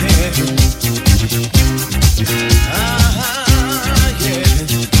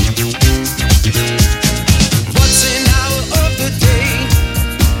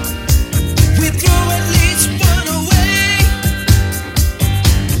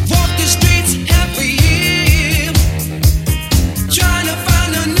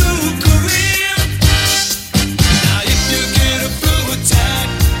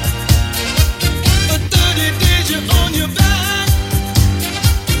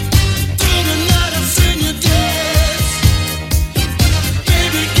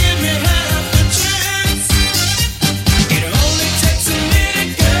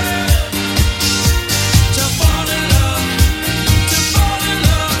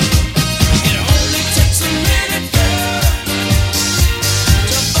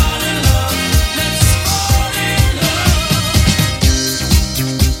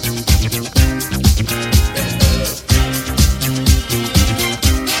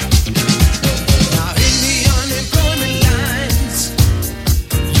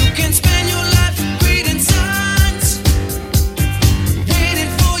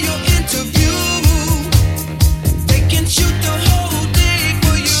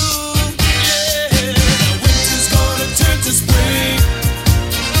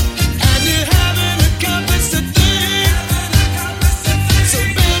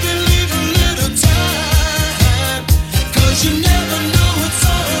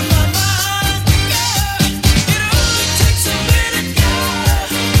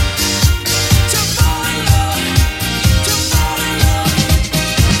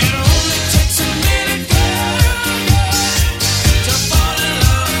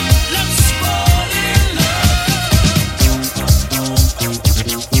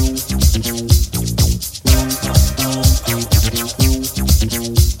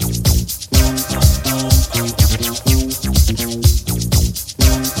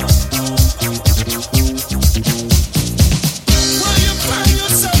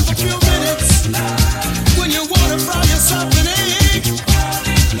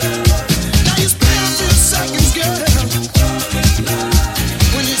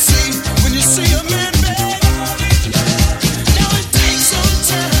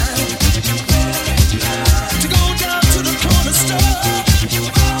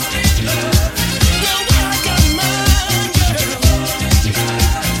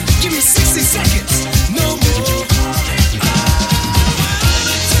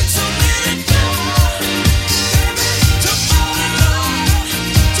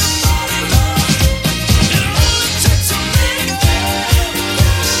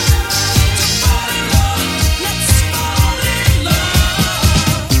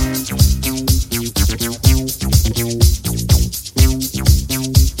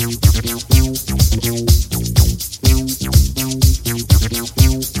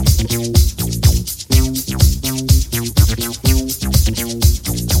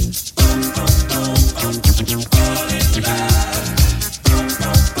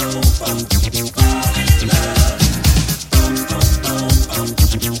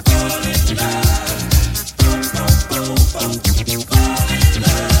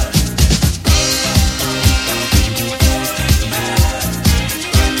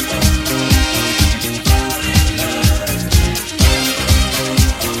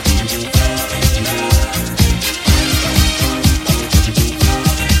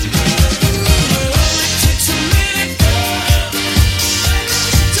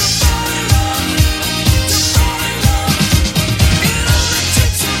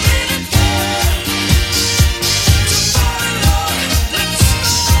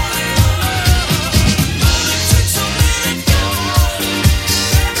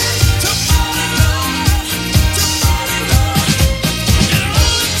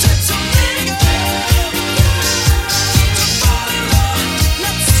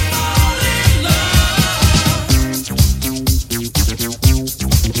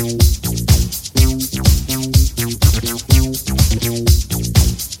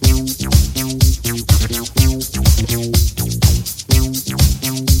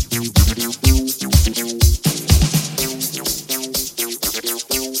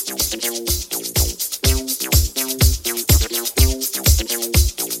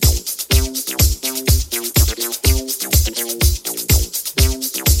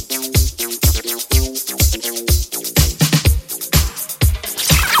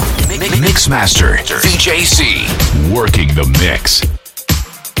 Mixmaster VJC, working the mix.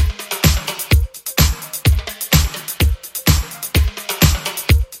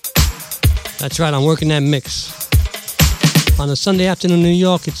 That's right, I'm working that mix. On a Sunday afternoon in New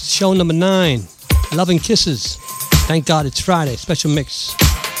York, it's show number 9, Love and Kisses. Thank God it's Friday, special mix.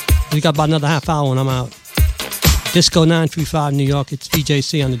 We got about another half hour and I'm out. Disco935 New York, it's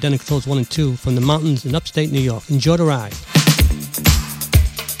VJC on the Den Controls 1 and 2 from the mountains in upstate New York. Enjoy the ride.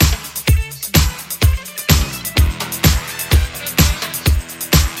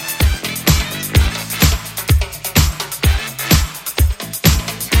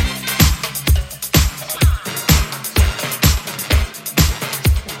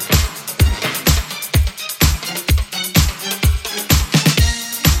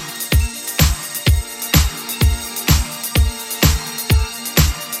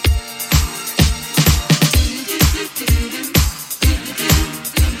 Do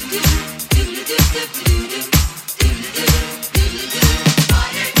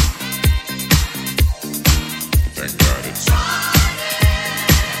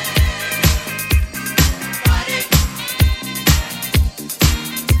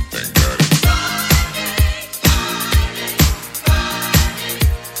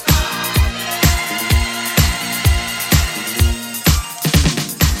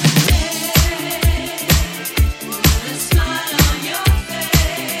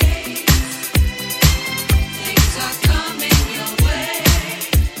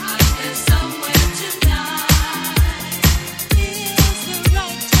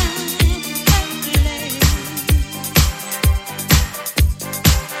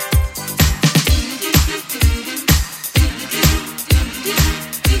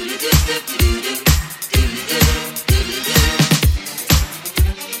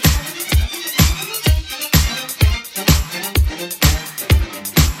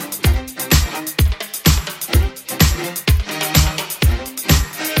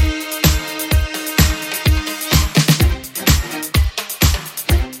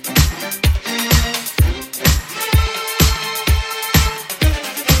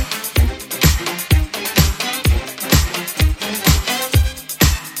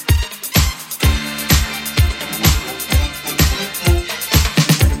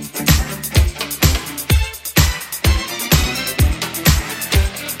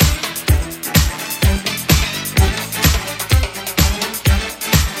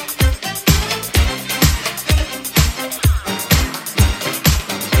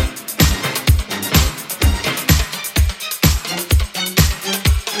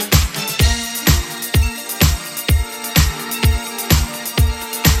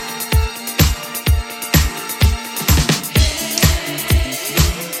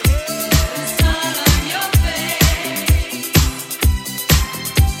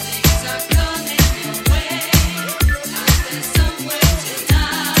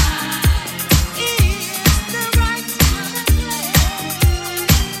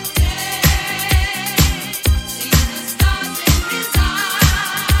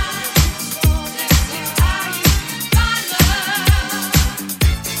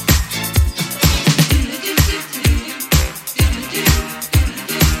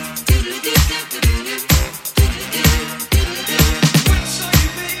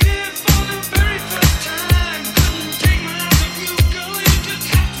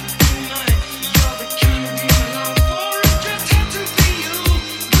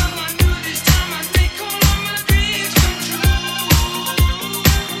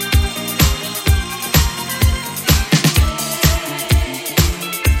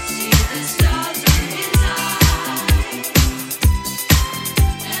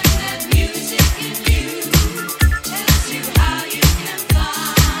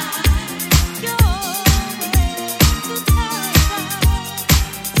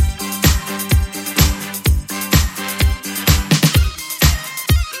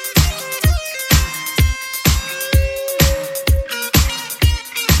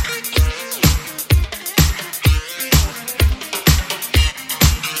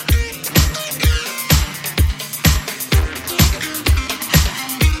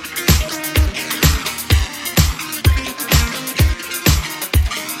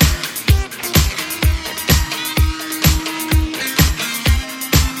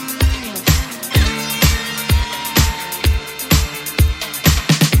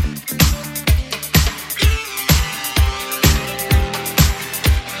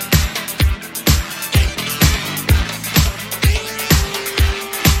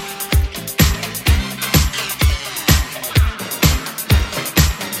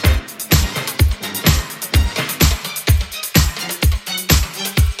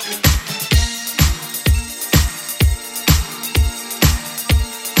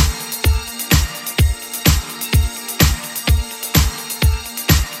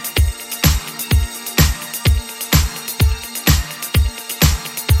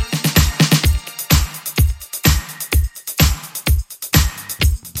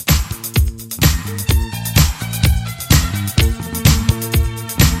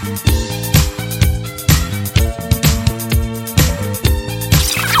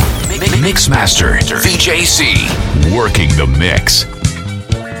Mixmaster VJC, working the mix.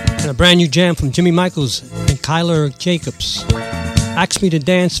 And a brand new jam from Jimmy Michaels and Kyler Jacobs. Ask Me to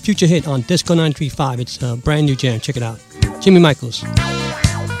Dance, future hit on Disco935. It's a brand new jam. Check it out. Jimmy Michaels. I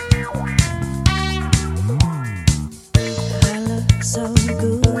look so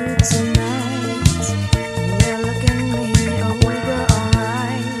good tonight. Yeah, look at me over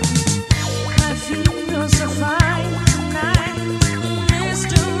alright. I feel so fine tonight,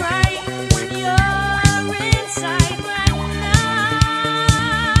 Mr. Right, when you're inside right now.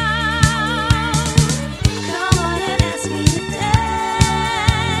 Come on and ask me to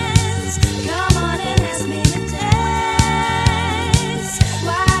dance. Come on and ask me to dance.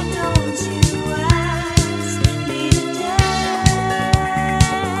 Why don't you ask me to dance?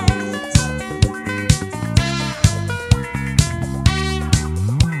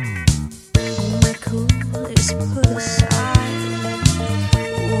 My cool is put aside.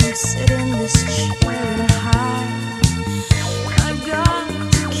 Won't sit in this chair and hide. I've got to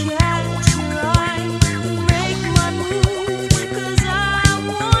catch your eye and make my move, 'cause I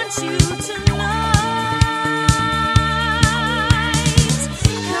want you tonight.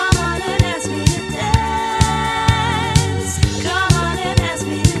 Come on and ask me to dance. Come on and ask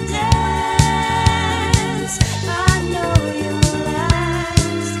me to dance. I know you'll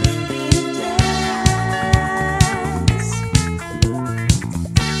ask me to dance.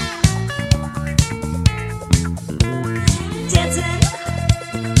 Dancing.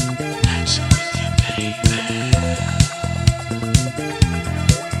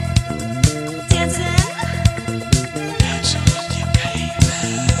 Dancing.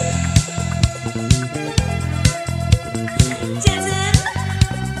 Dancing.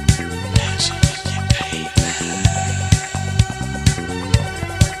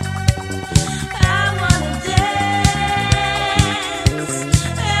 I wanna dance.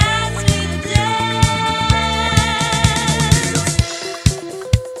 Ask me to dance.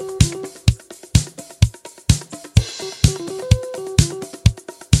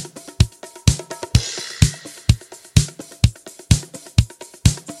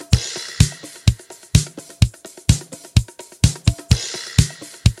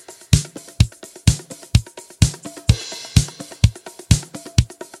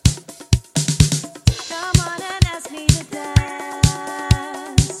 Come on and ask me to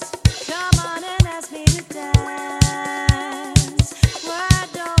dance. Come on and ask me to dance. Why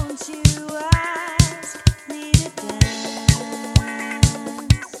don't you ask me to dance?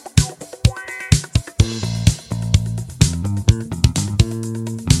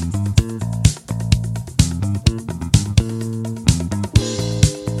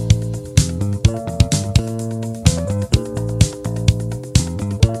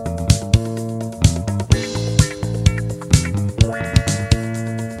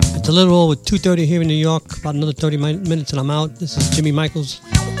 It's a little over 2:30 here in New York. About another 30 minutes and I'm out. This is Jimmy Michaels.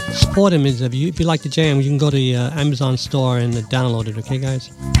 Support him. If you like the jam, you can go to the Amazon store and download it. Okay, guys?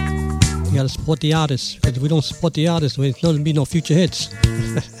 You got to support the artists. Because if we don't support the artists, there's going to be no future hits.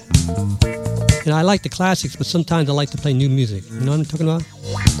 I like the classics, but sometimes I like to play new music. You know what I'm talking about?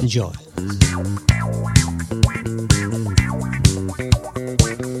 Enjoy.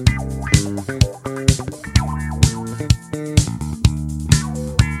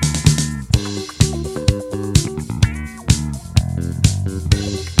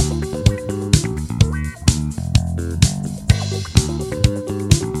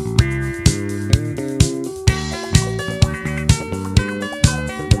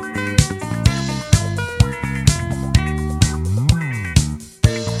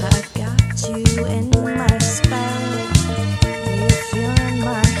 I've got you in my spell. You're feeling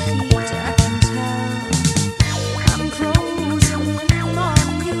my heat, I can tell. I'm closing in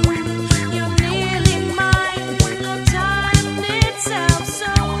on you. You're nearly mine. Your time itself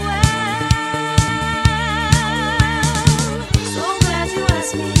so well. So glad you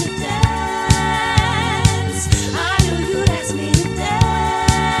asked me to dance. I knew you'd ask me to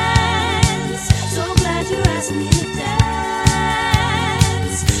dance. So glad you asked me to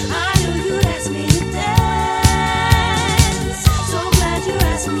dance. I knew you'd ask me to dance. So glad you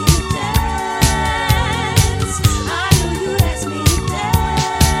asked me to dance. I knew you'd ask me to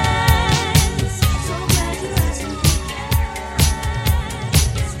dance. So glad you asked me to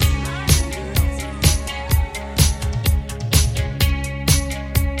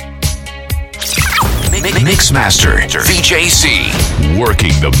Mixmaster VJC,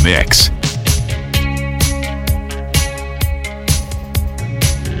 working the mix.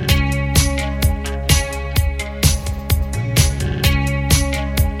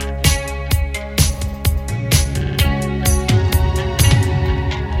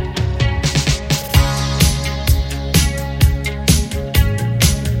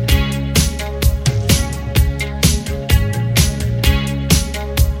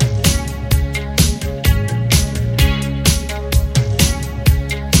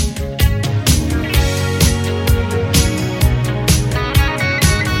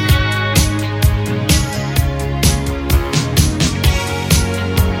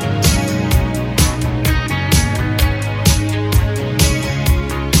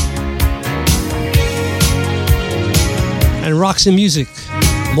 And rocks and music.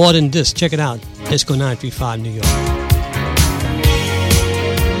 More than this. Check it out. Disco935 New York.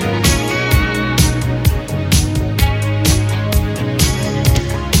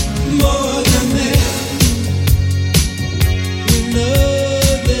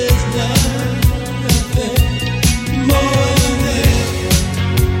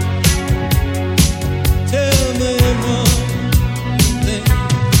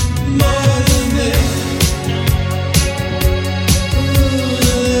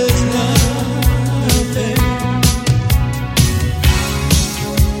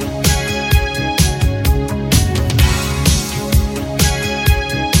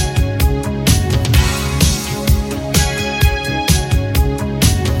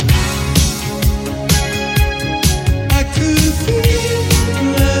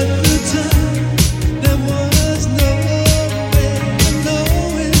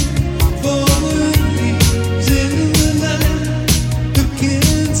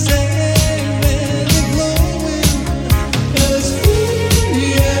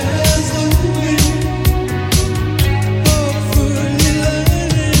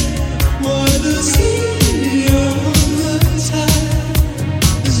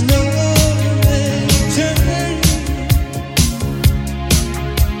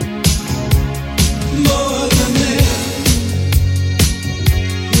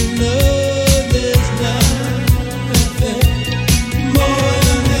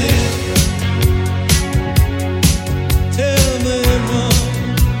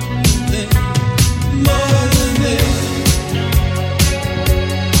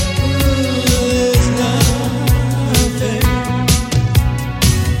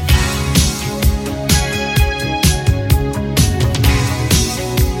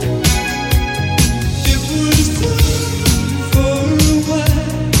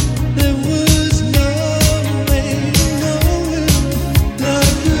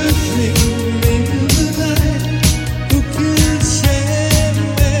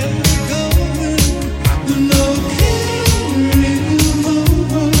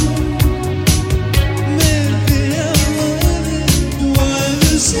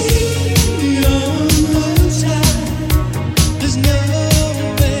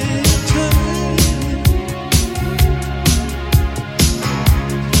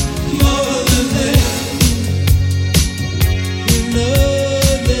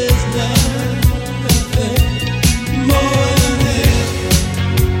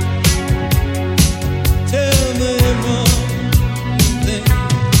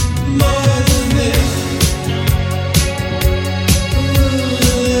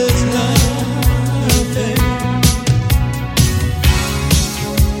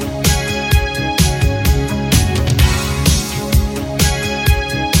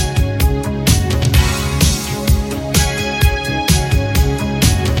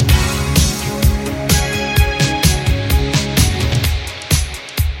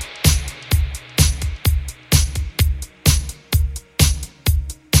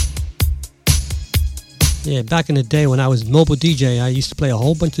 Yeah, back in the day when I was mobile DJ, I used to play a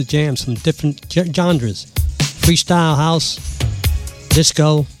whole bunch of jams from different genres. Freestyle, house,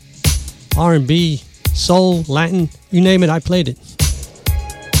 disco, R&B, soul, Latin, you name it, I played it.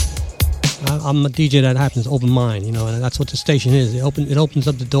 I'm a DJ that happens to open mind, you know, and that's what the station is. It opens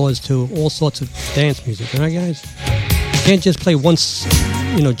up the doors to all sorts of dance music, all right, guys? You can't just play one,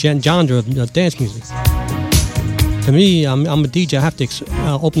 genre of dance music. To me, I'm a DJ. I have to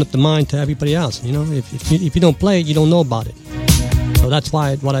open up the mind to everybody else. You know, if you don't play it, you don't know about it. So that's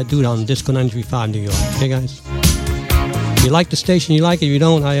why what I do on Disco935 New York. Okay, guys. If you like the station, you like it. If you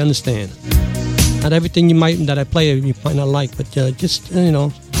don't, I understand. Not everything that I play you might not like, but just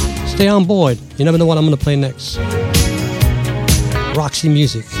stay on board. You never know what I'm going to play next. Roxy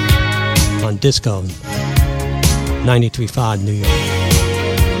music on Disco 93.5 New York.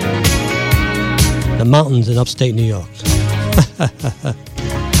 The mountains in upstate New York.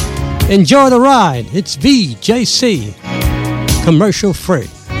 Enjoy the ride. It's VJC. Commercial free.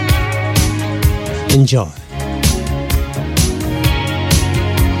 Enjoy.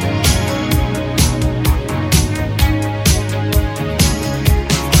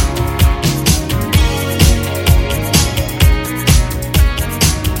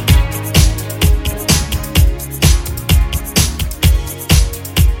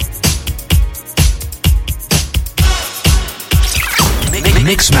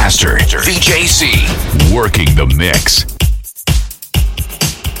 Mixmaster VJC, working the mix.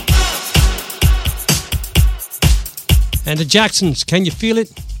 And the Jacksons, can you feel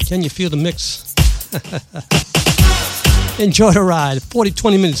it? Can you feel the mix? Enjoy the ride.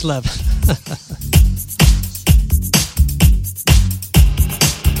 20 minutes left.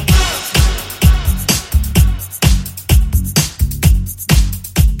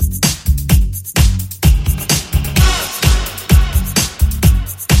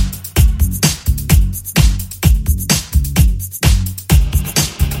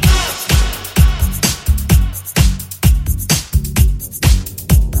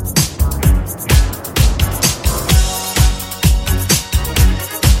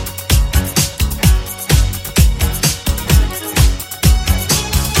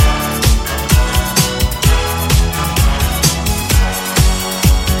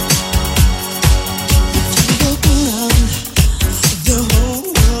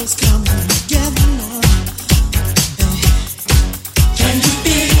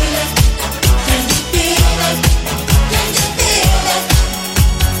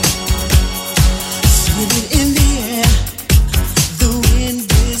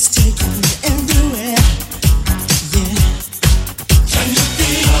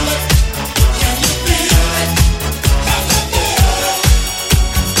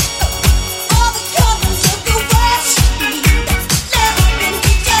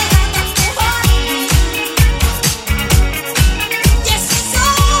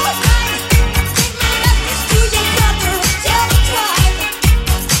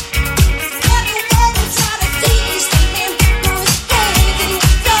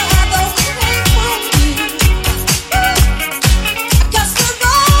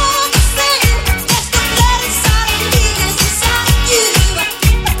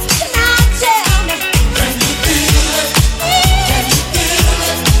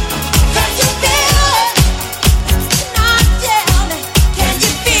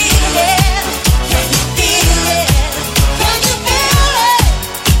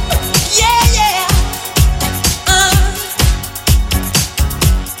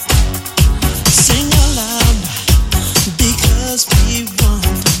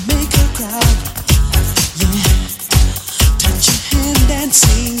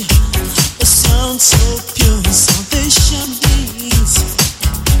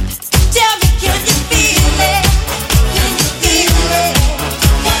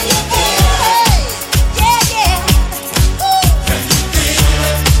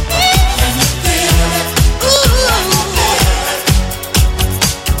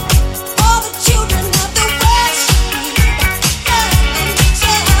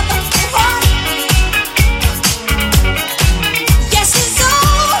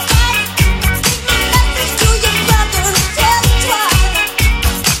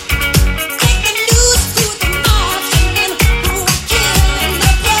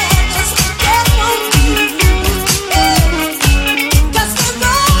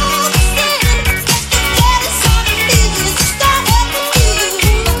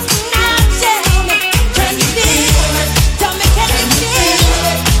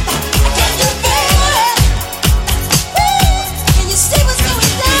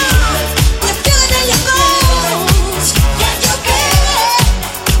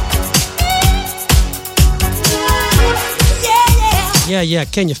 Yeah,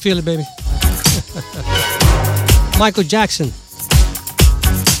 can you feel it, baby? Michael Jackson.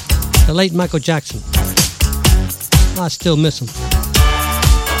 The late Michael Jackson. I still miss him.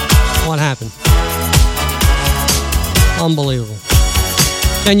 What happened? Unbelievable.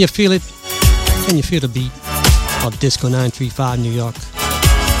 Can you feel it? Can you feel the beat of Disco 935 New York?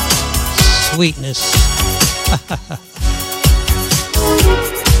 Sweetness.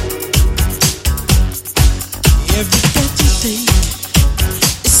 Every breath you take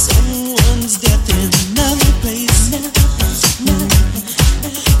is someone's death in another place.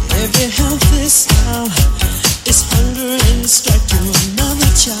 Every healthy smile is hunger and strife to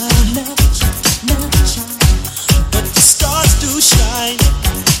another child. But the stars do shine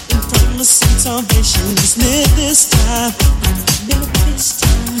in promising salvation is near this time.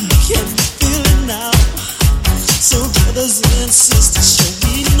 Can you feel it now? So brothers and sisters, show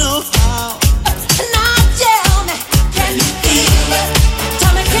me know how. Now tell me, can you feel it?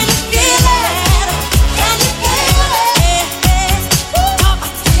 Tell me, can you feel it? Can you feel it?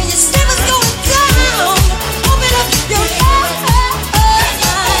 Can you see what's going down? Open up your eyes.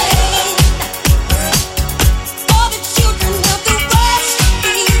 All the children of the West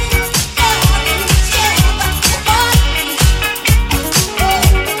need every step of the body.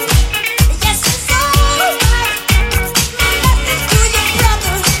 Yes, it's alright. Message to your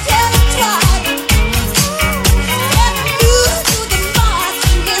brother, tell him try.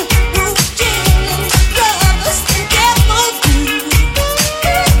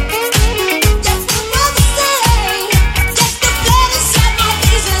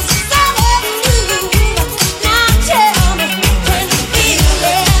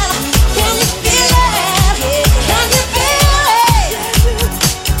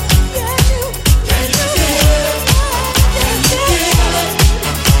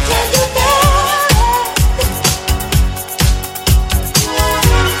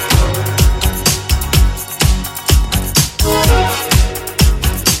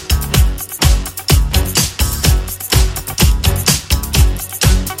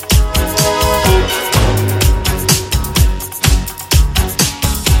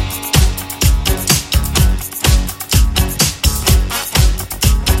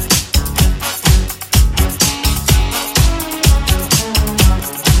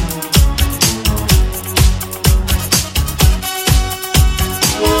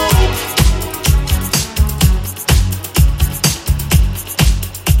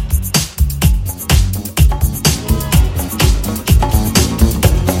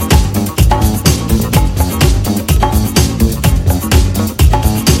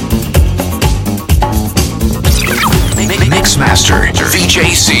 Mixmaster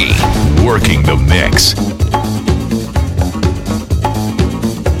VJC, working the mix.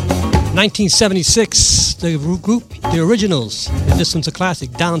 1976, the group, the Originals. This one's a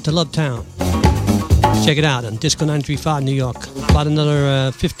classic, Down to Love Town. Check it out on Disco 935 New York. About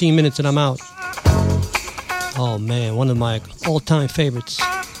another 15 minutes and I'm out. Oh man, one of my all-time favorites.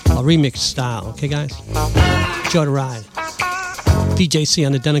 A remix style, okay guys? Enjoy the ride. VJC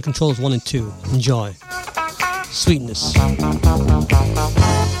on the Denner Controls 1 and 2. Enjoy. Sweetness.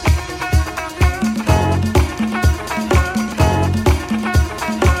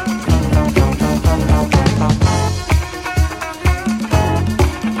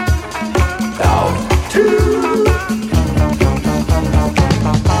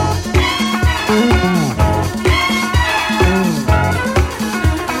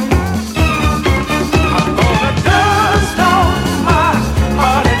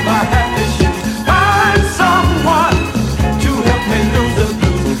 Find someone to help me lose the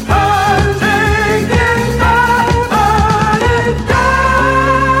blues.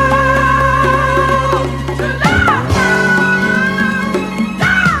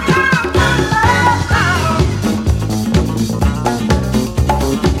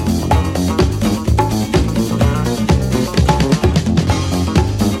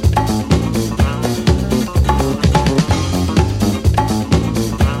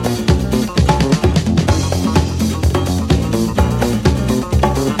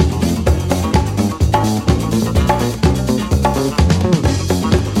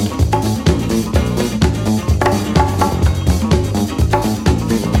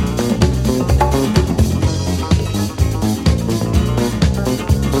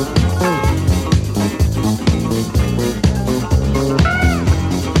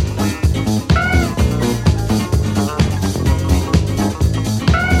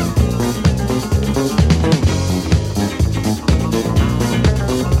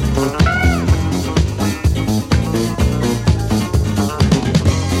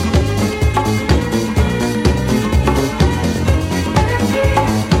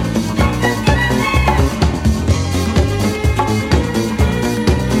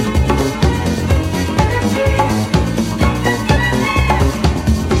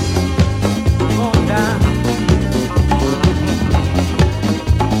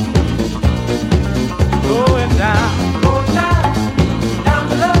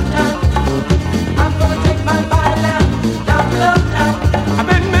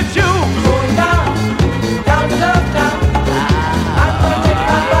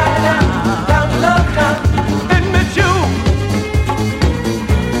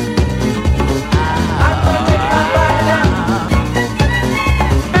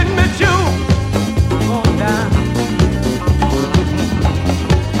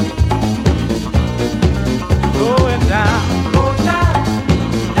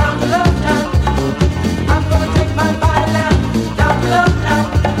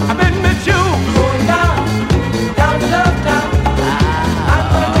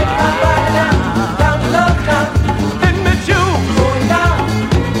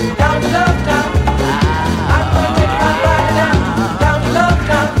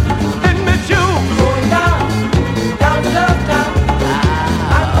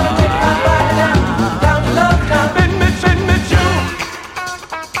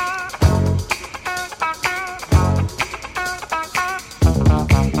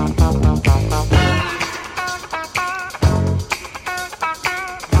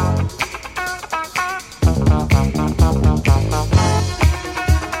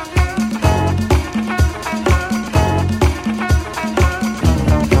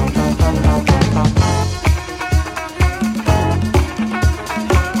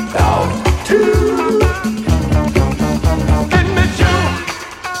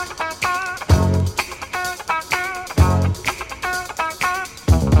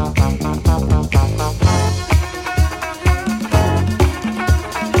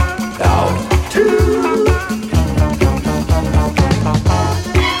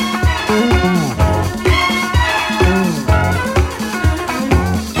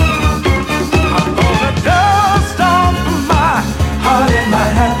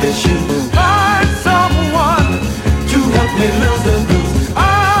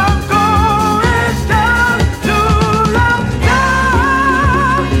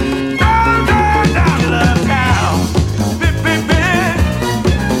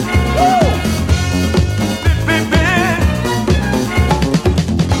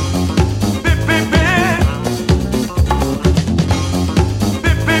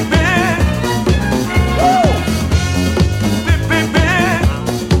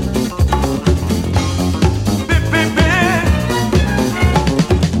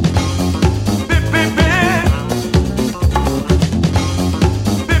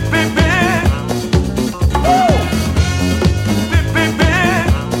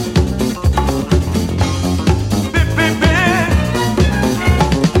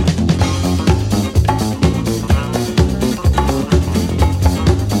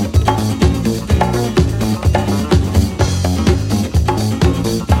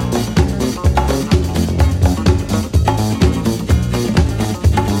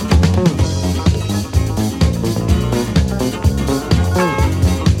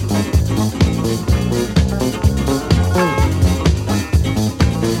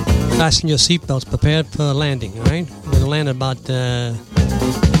 Fasten your seatbelts. Prepared for landing, all right? We're going to land in about,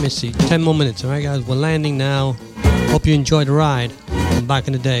 let me see, 10 more minutes, all right, guys? We're landing now. Hope you enjoyed the ride from back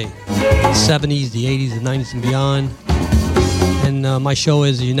in the day. The 70s, the 80s, the 90s, and beyond. And my show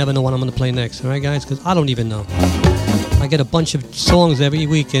is you never know what I'm going to play next, all right, guys? Because I don't even know. I get a bunch of songs every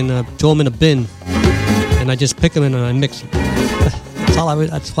week and throw them in a bin. And I just pick them and I mix them. That's how I do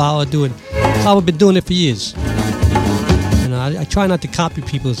it. That's how I've been doing it for years. And I try not to copy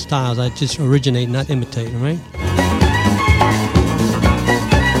people's styles. I just originate, not imitate, all right?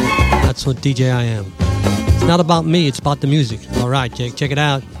 That's what DJ I am. It's not about me, it's about the music. All right, Jake, check it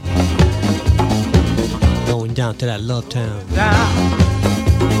out. Going down to that love town. Down,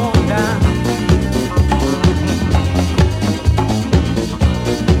 going down.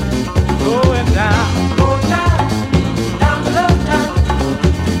 Going down, going down, down to love town.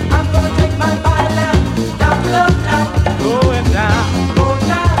 I'm gonna take my body down to love town. Going down, going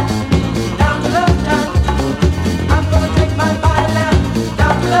down, down to love town. I'm gonna take my body down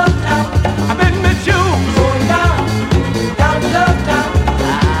to love town. I've been with you. Going down to love town.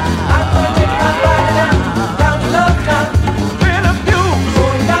 I'm gonna take my body down to love town. With a view.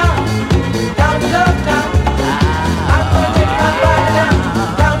 Going down to love town. I'm gonna take my body down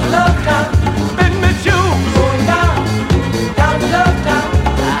to love town. Been with you. Going down to love town.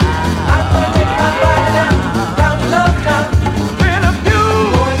 I'm gonna take my body down to love town. With a view.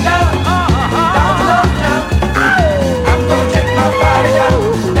 Going down to love town. I'm gonna take my body down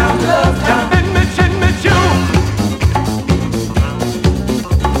to love town. Been with you.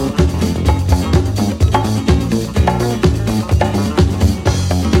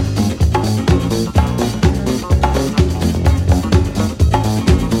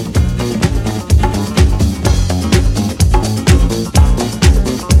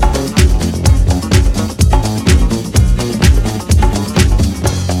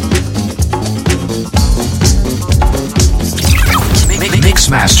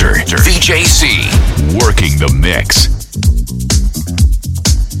 Mixmaster VJC, working the mix.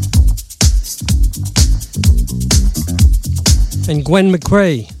 And Gwen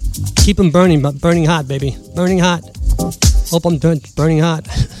McCrae. Keep them burning, but burning hot, baby. Burning hot. Hope I'm burning hot.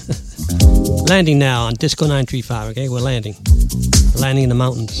 Landing now on Disco935, okay? We're landing. We're landing in the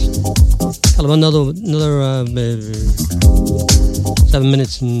mountains. Got another 7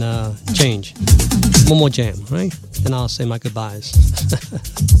 minutes and change. One more jam, right? Then I'll say my goodbyes.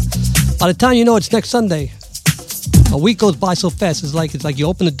 By the time you know it's next Sunday, a week goes by so fast. It's like you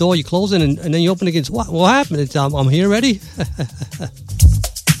open the door, you close it, and then you open it again. What happened? It's, I'm here already.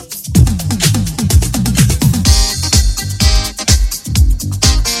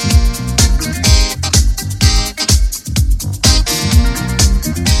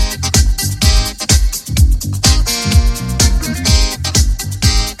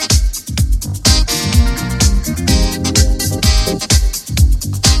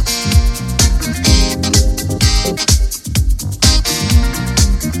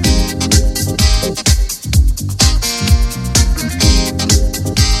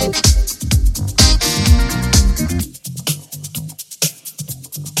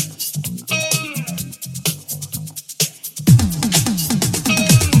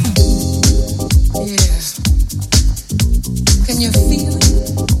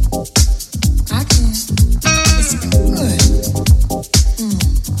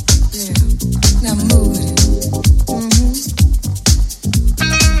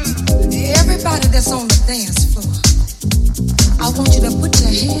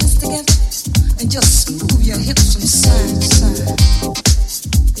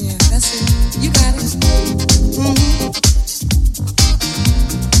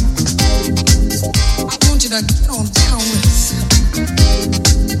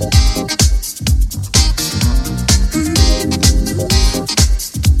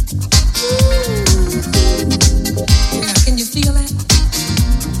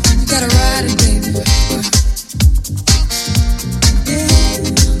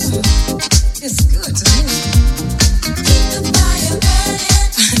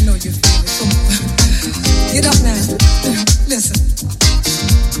 Listen.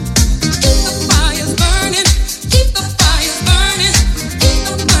 Keep the fires burning. Keep the fire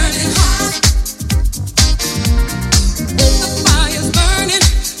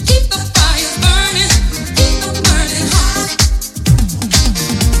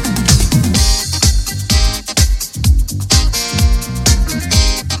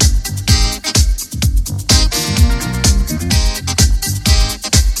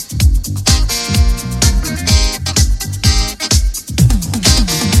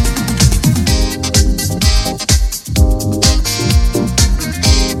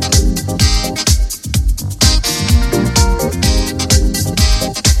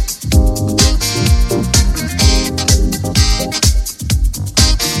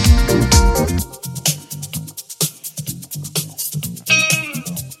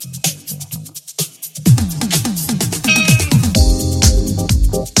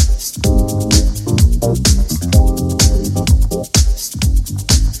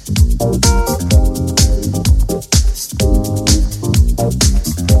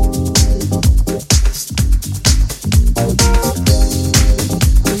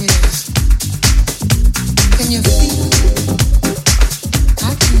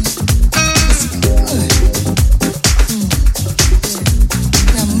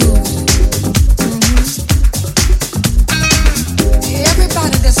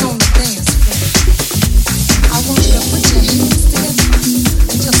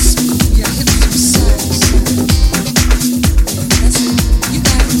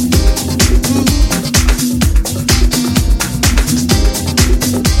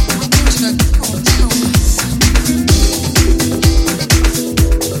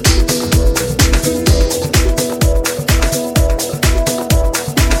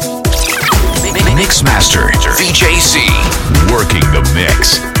Mixmaster VJC, working the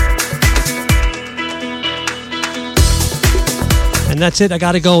mix. And that's it. I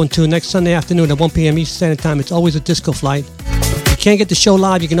got to go until next Sunday afternoon at 1 p.m. Eastern Standard Time. It's always a disco flight. If you can't get the show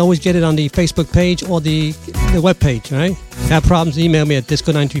live, you can always get it on the Facebook page or the web page, all right? If you have problems, email me at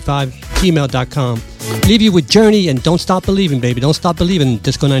disco935gmail.com. Leave you with Journey and Don't Stop Believing, baby. Don't stop believing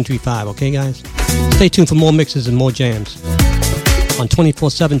Disco935, okay, guys? Stay tuned for more mixes and more jams on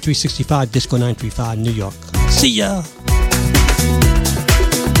 24/7, 365 Disco935 New York. See ya!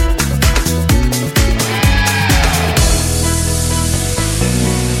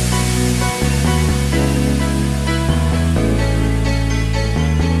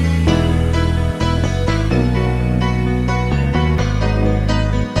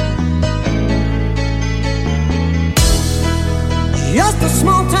 Just a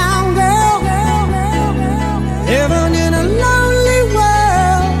small town girl living in a lonely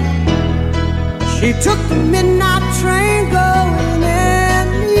world. She took the midnight train going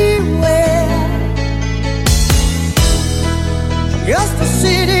anywhere. Just a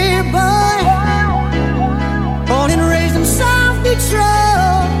city boy, born and raised in South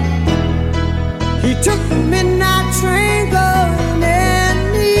Detroit. He took the midnight train going anywhere.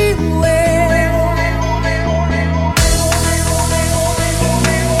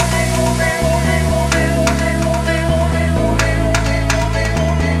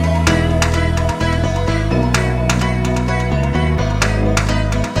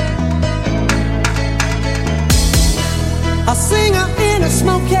 A singer in a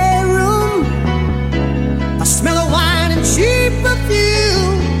smoky room, a smell of wine and cheap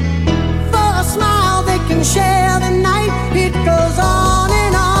perfume. For a smile they can share the night. It goes on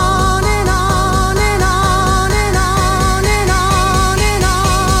and on and on and on and on and on and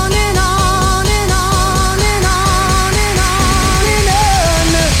on and on and on and on and on and on.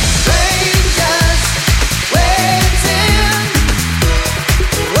 Strangers waiting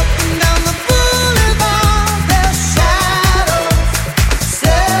up and down the boulevard. Their shadows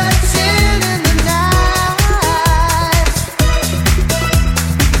searching in the night.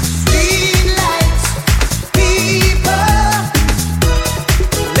 Street lights, people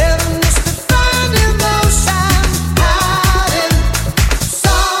living just to find emotion, hiding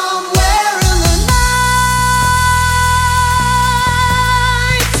somewhere in the night.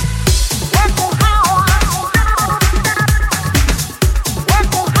 Working hard,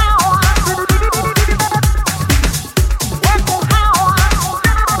 working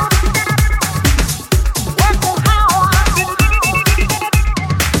hard,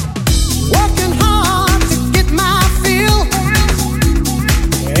 working hard to get my fill.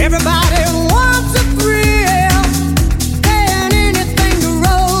 Everybody wants a thrill, paying anything to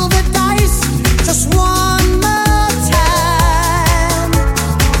roll the dice just one more time.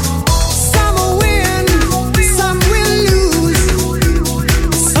 Some will win, some will lose.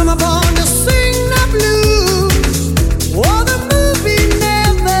 Some are born to sing the blues. Oh, the movie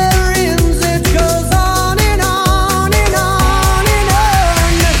never ends. It goes on and on and on and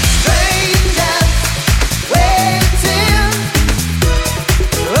on. Strangers waiting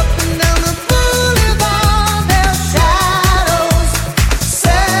up and down the boulevard. Their shadows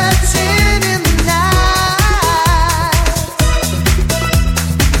searching in the night.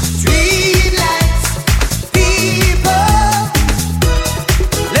 Street lights, people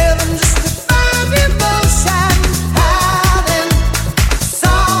living just to find emotion, hiding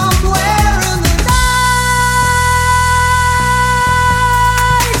somewhere in the night.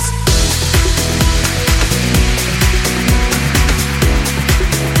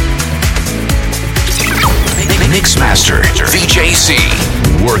 Mixmaster VJC,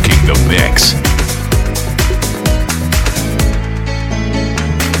 working the mix.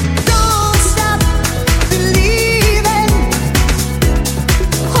 Don't stop believing.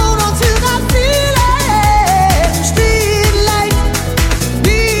 Hold on to that feeling. Street light,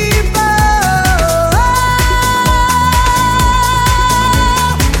 people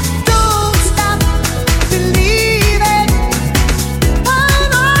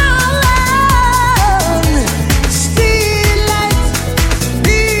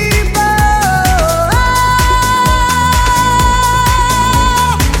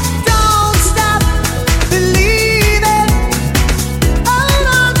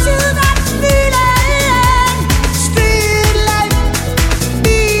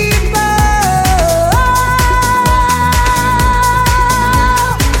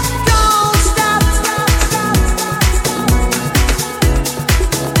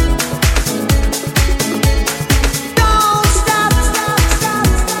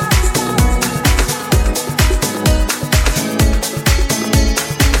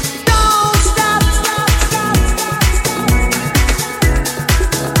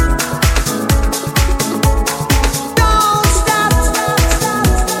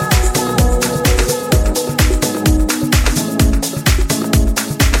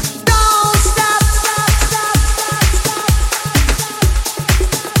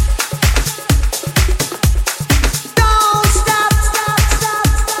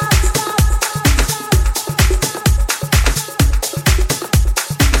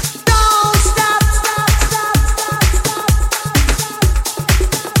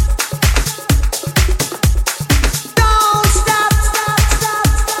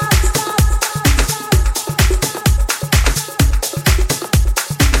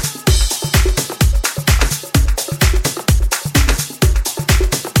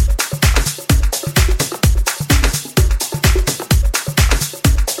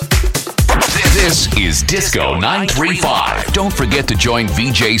This is Disco 935. Don't forget to join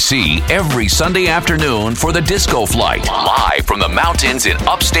VJC every Sunday afternoon for the Disco Flight, live from the mountains in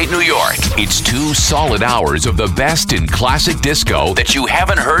upstate New York. It's 2 solid hours of the best in classic disco that you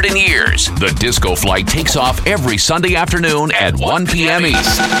haven't heard in years. The Disco Flight takes off every Sunday afternoon at 1 p.m.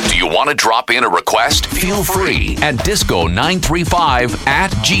 East. Do you want to drop in a request? Feel free at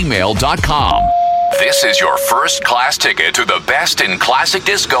disco935@gmail.com. This is your first class ticket to the best in classic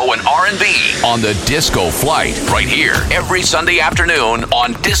disco and R&B on the Disco Flight, right here every Sunday afternoon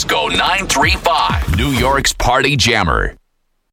on Disco 935, New York's party jammer.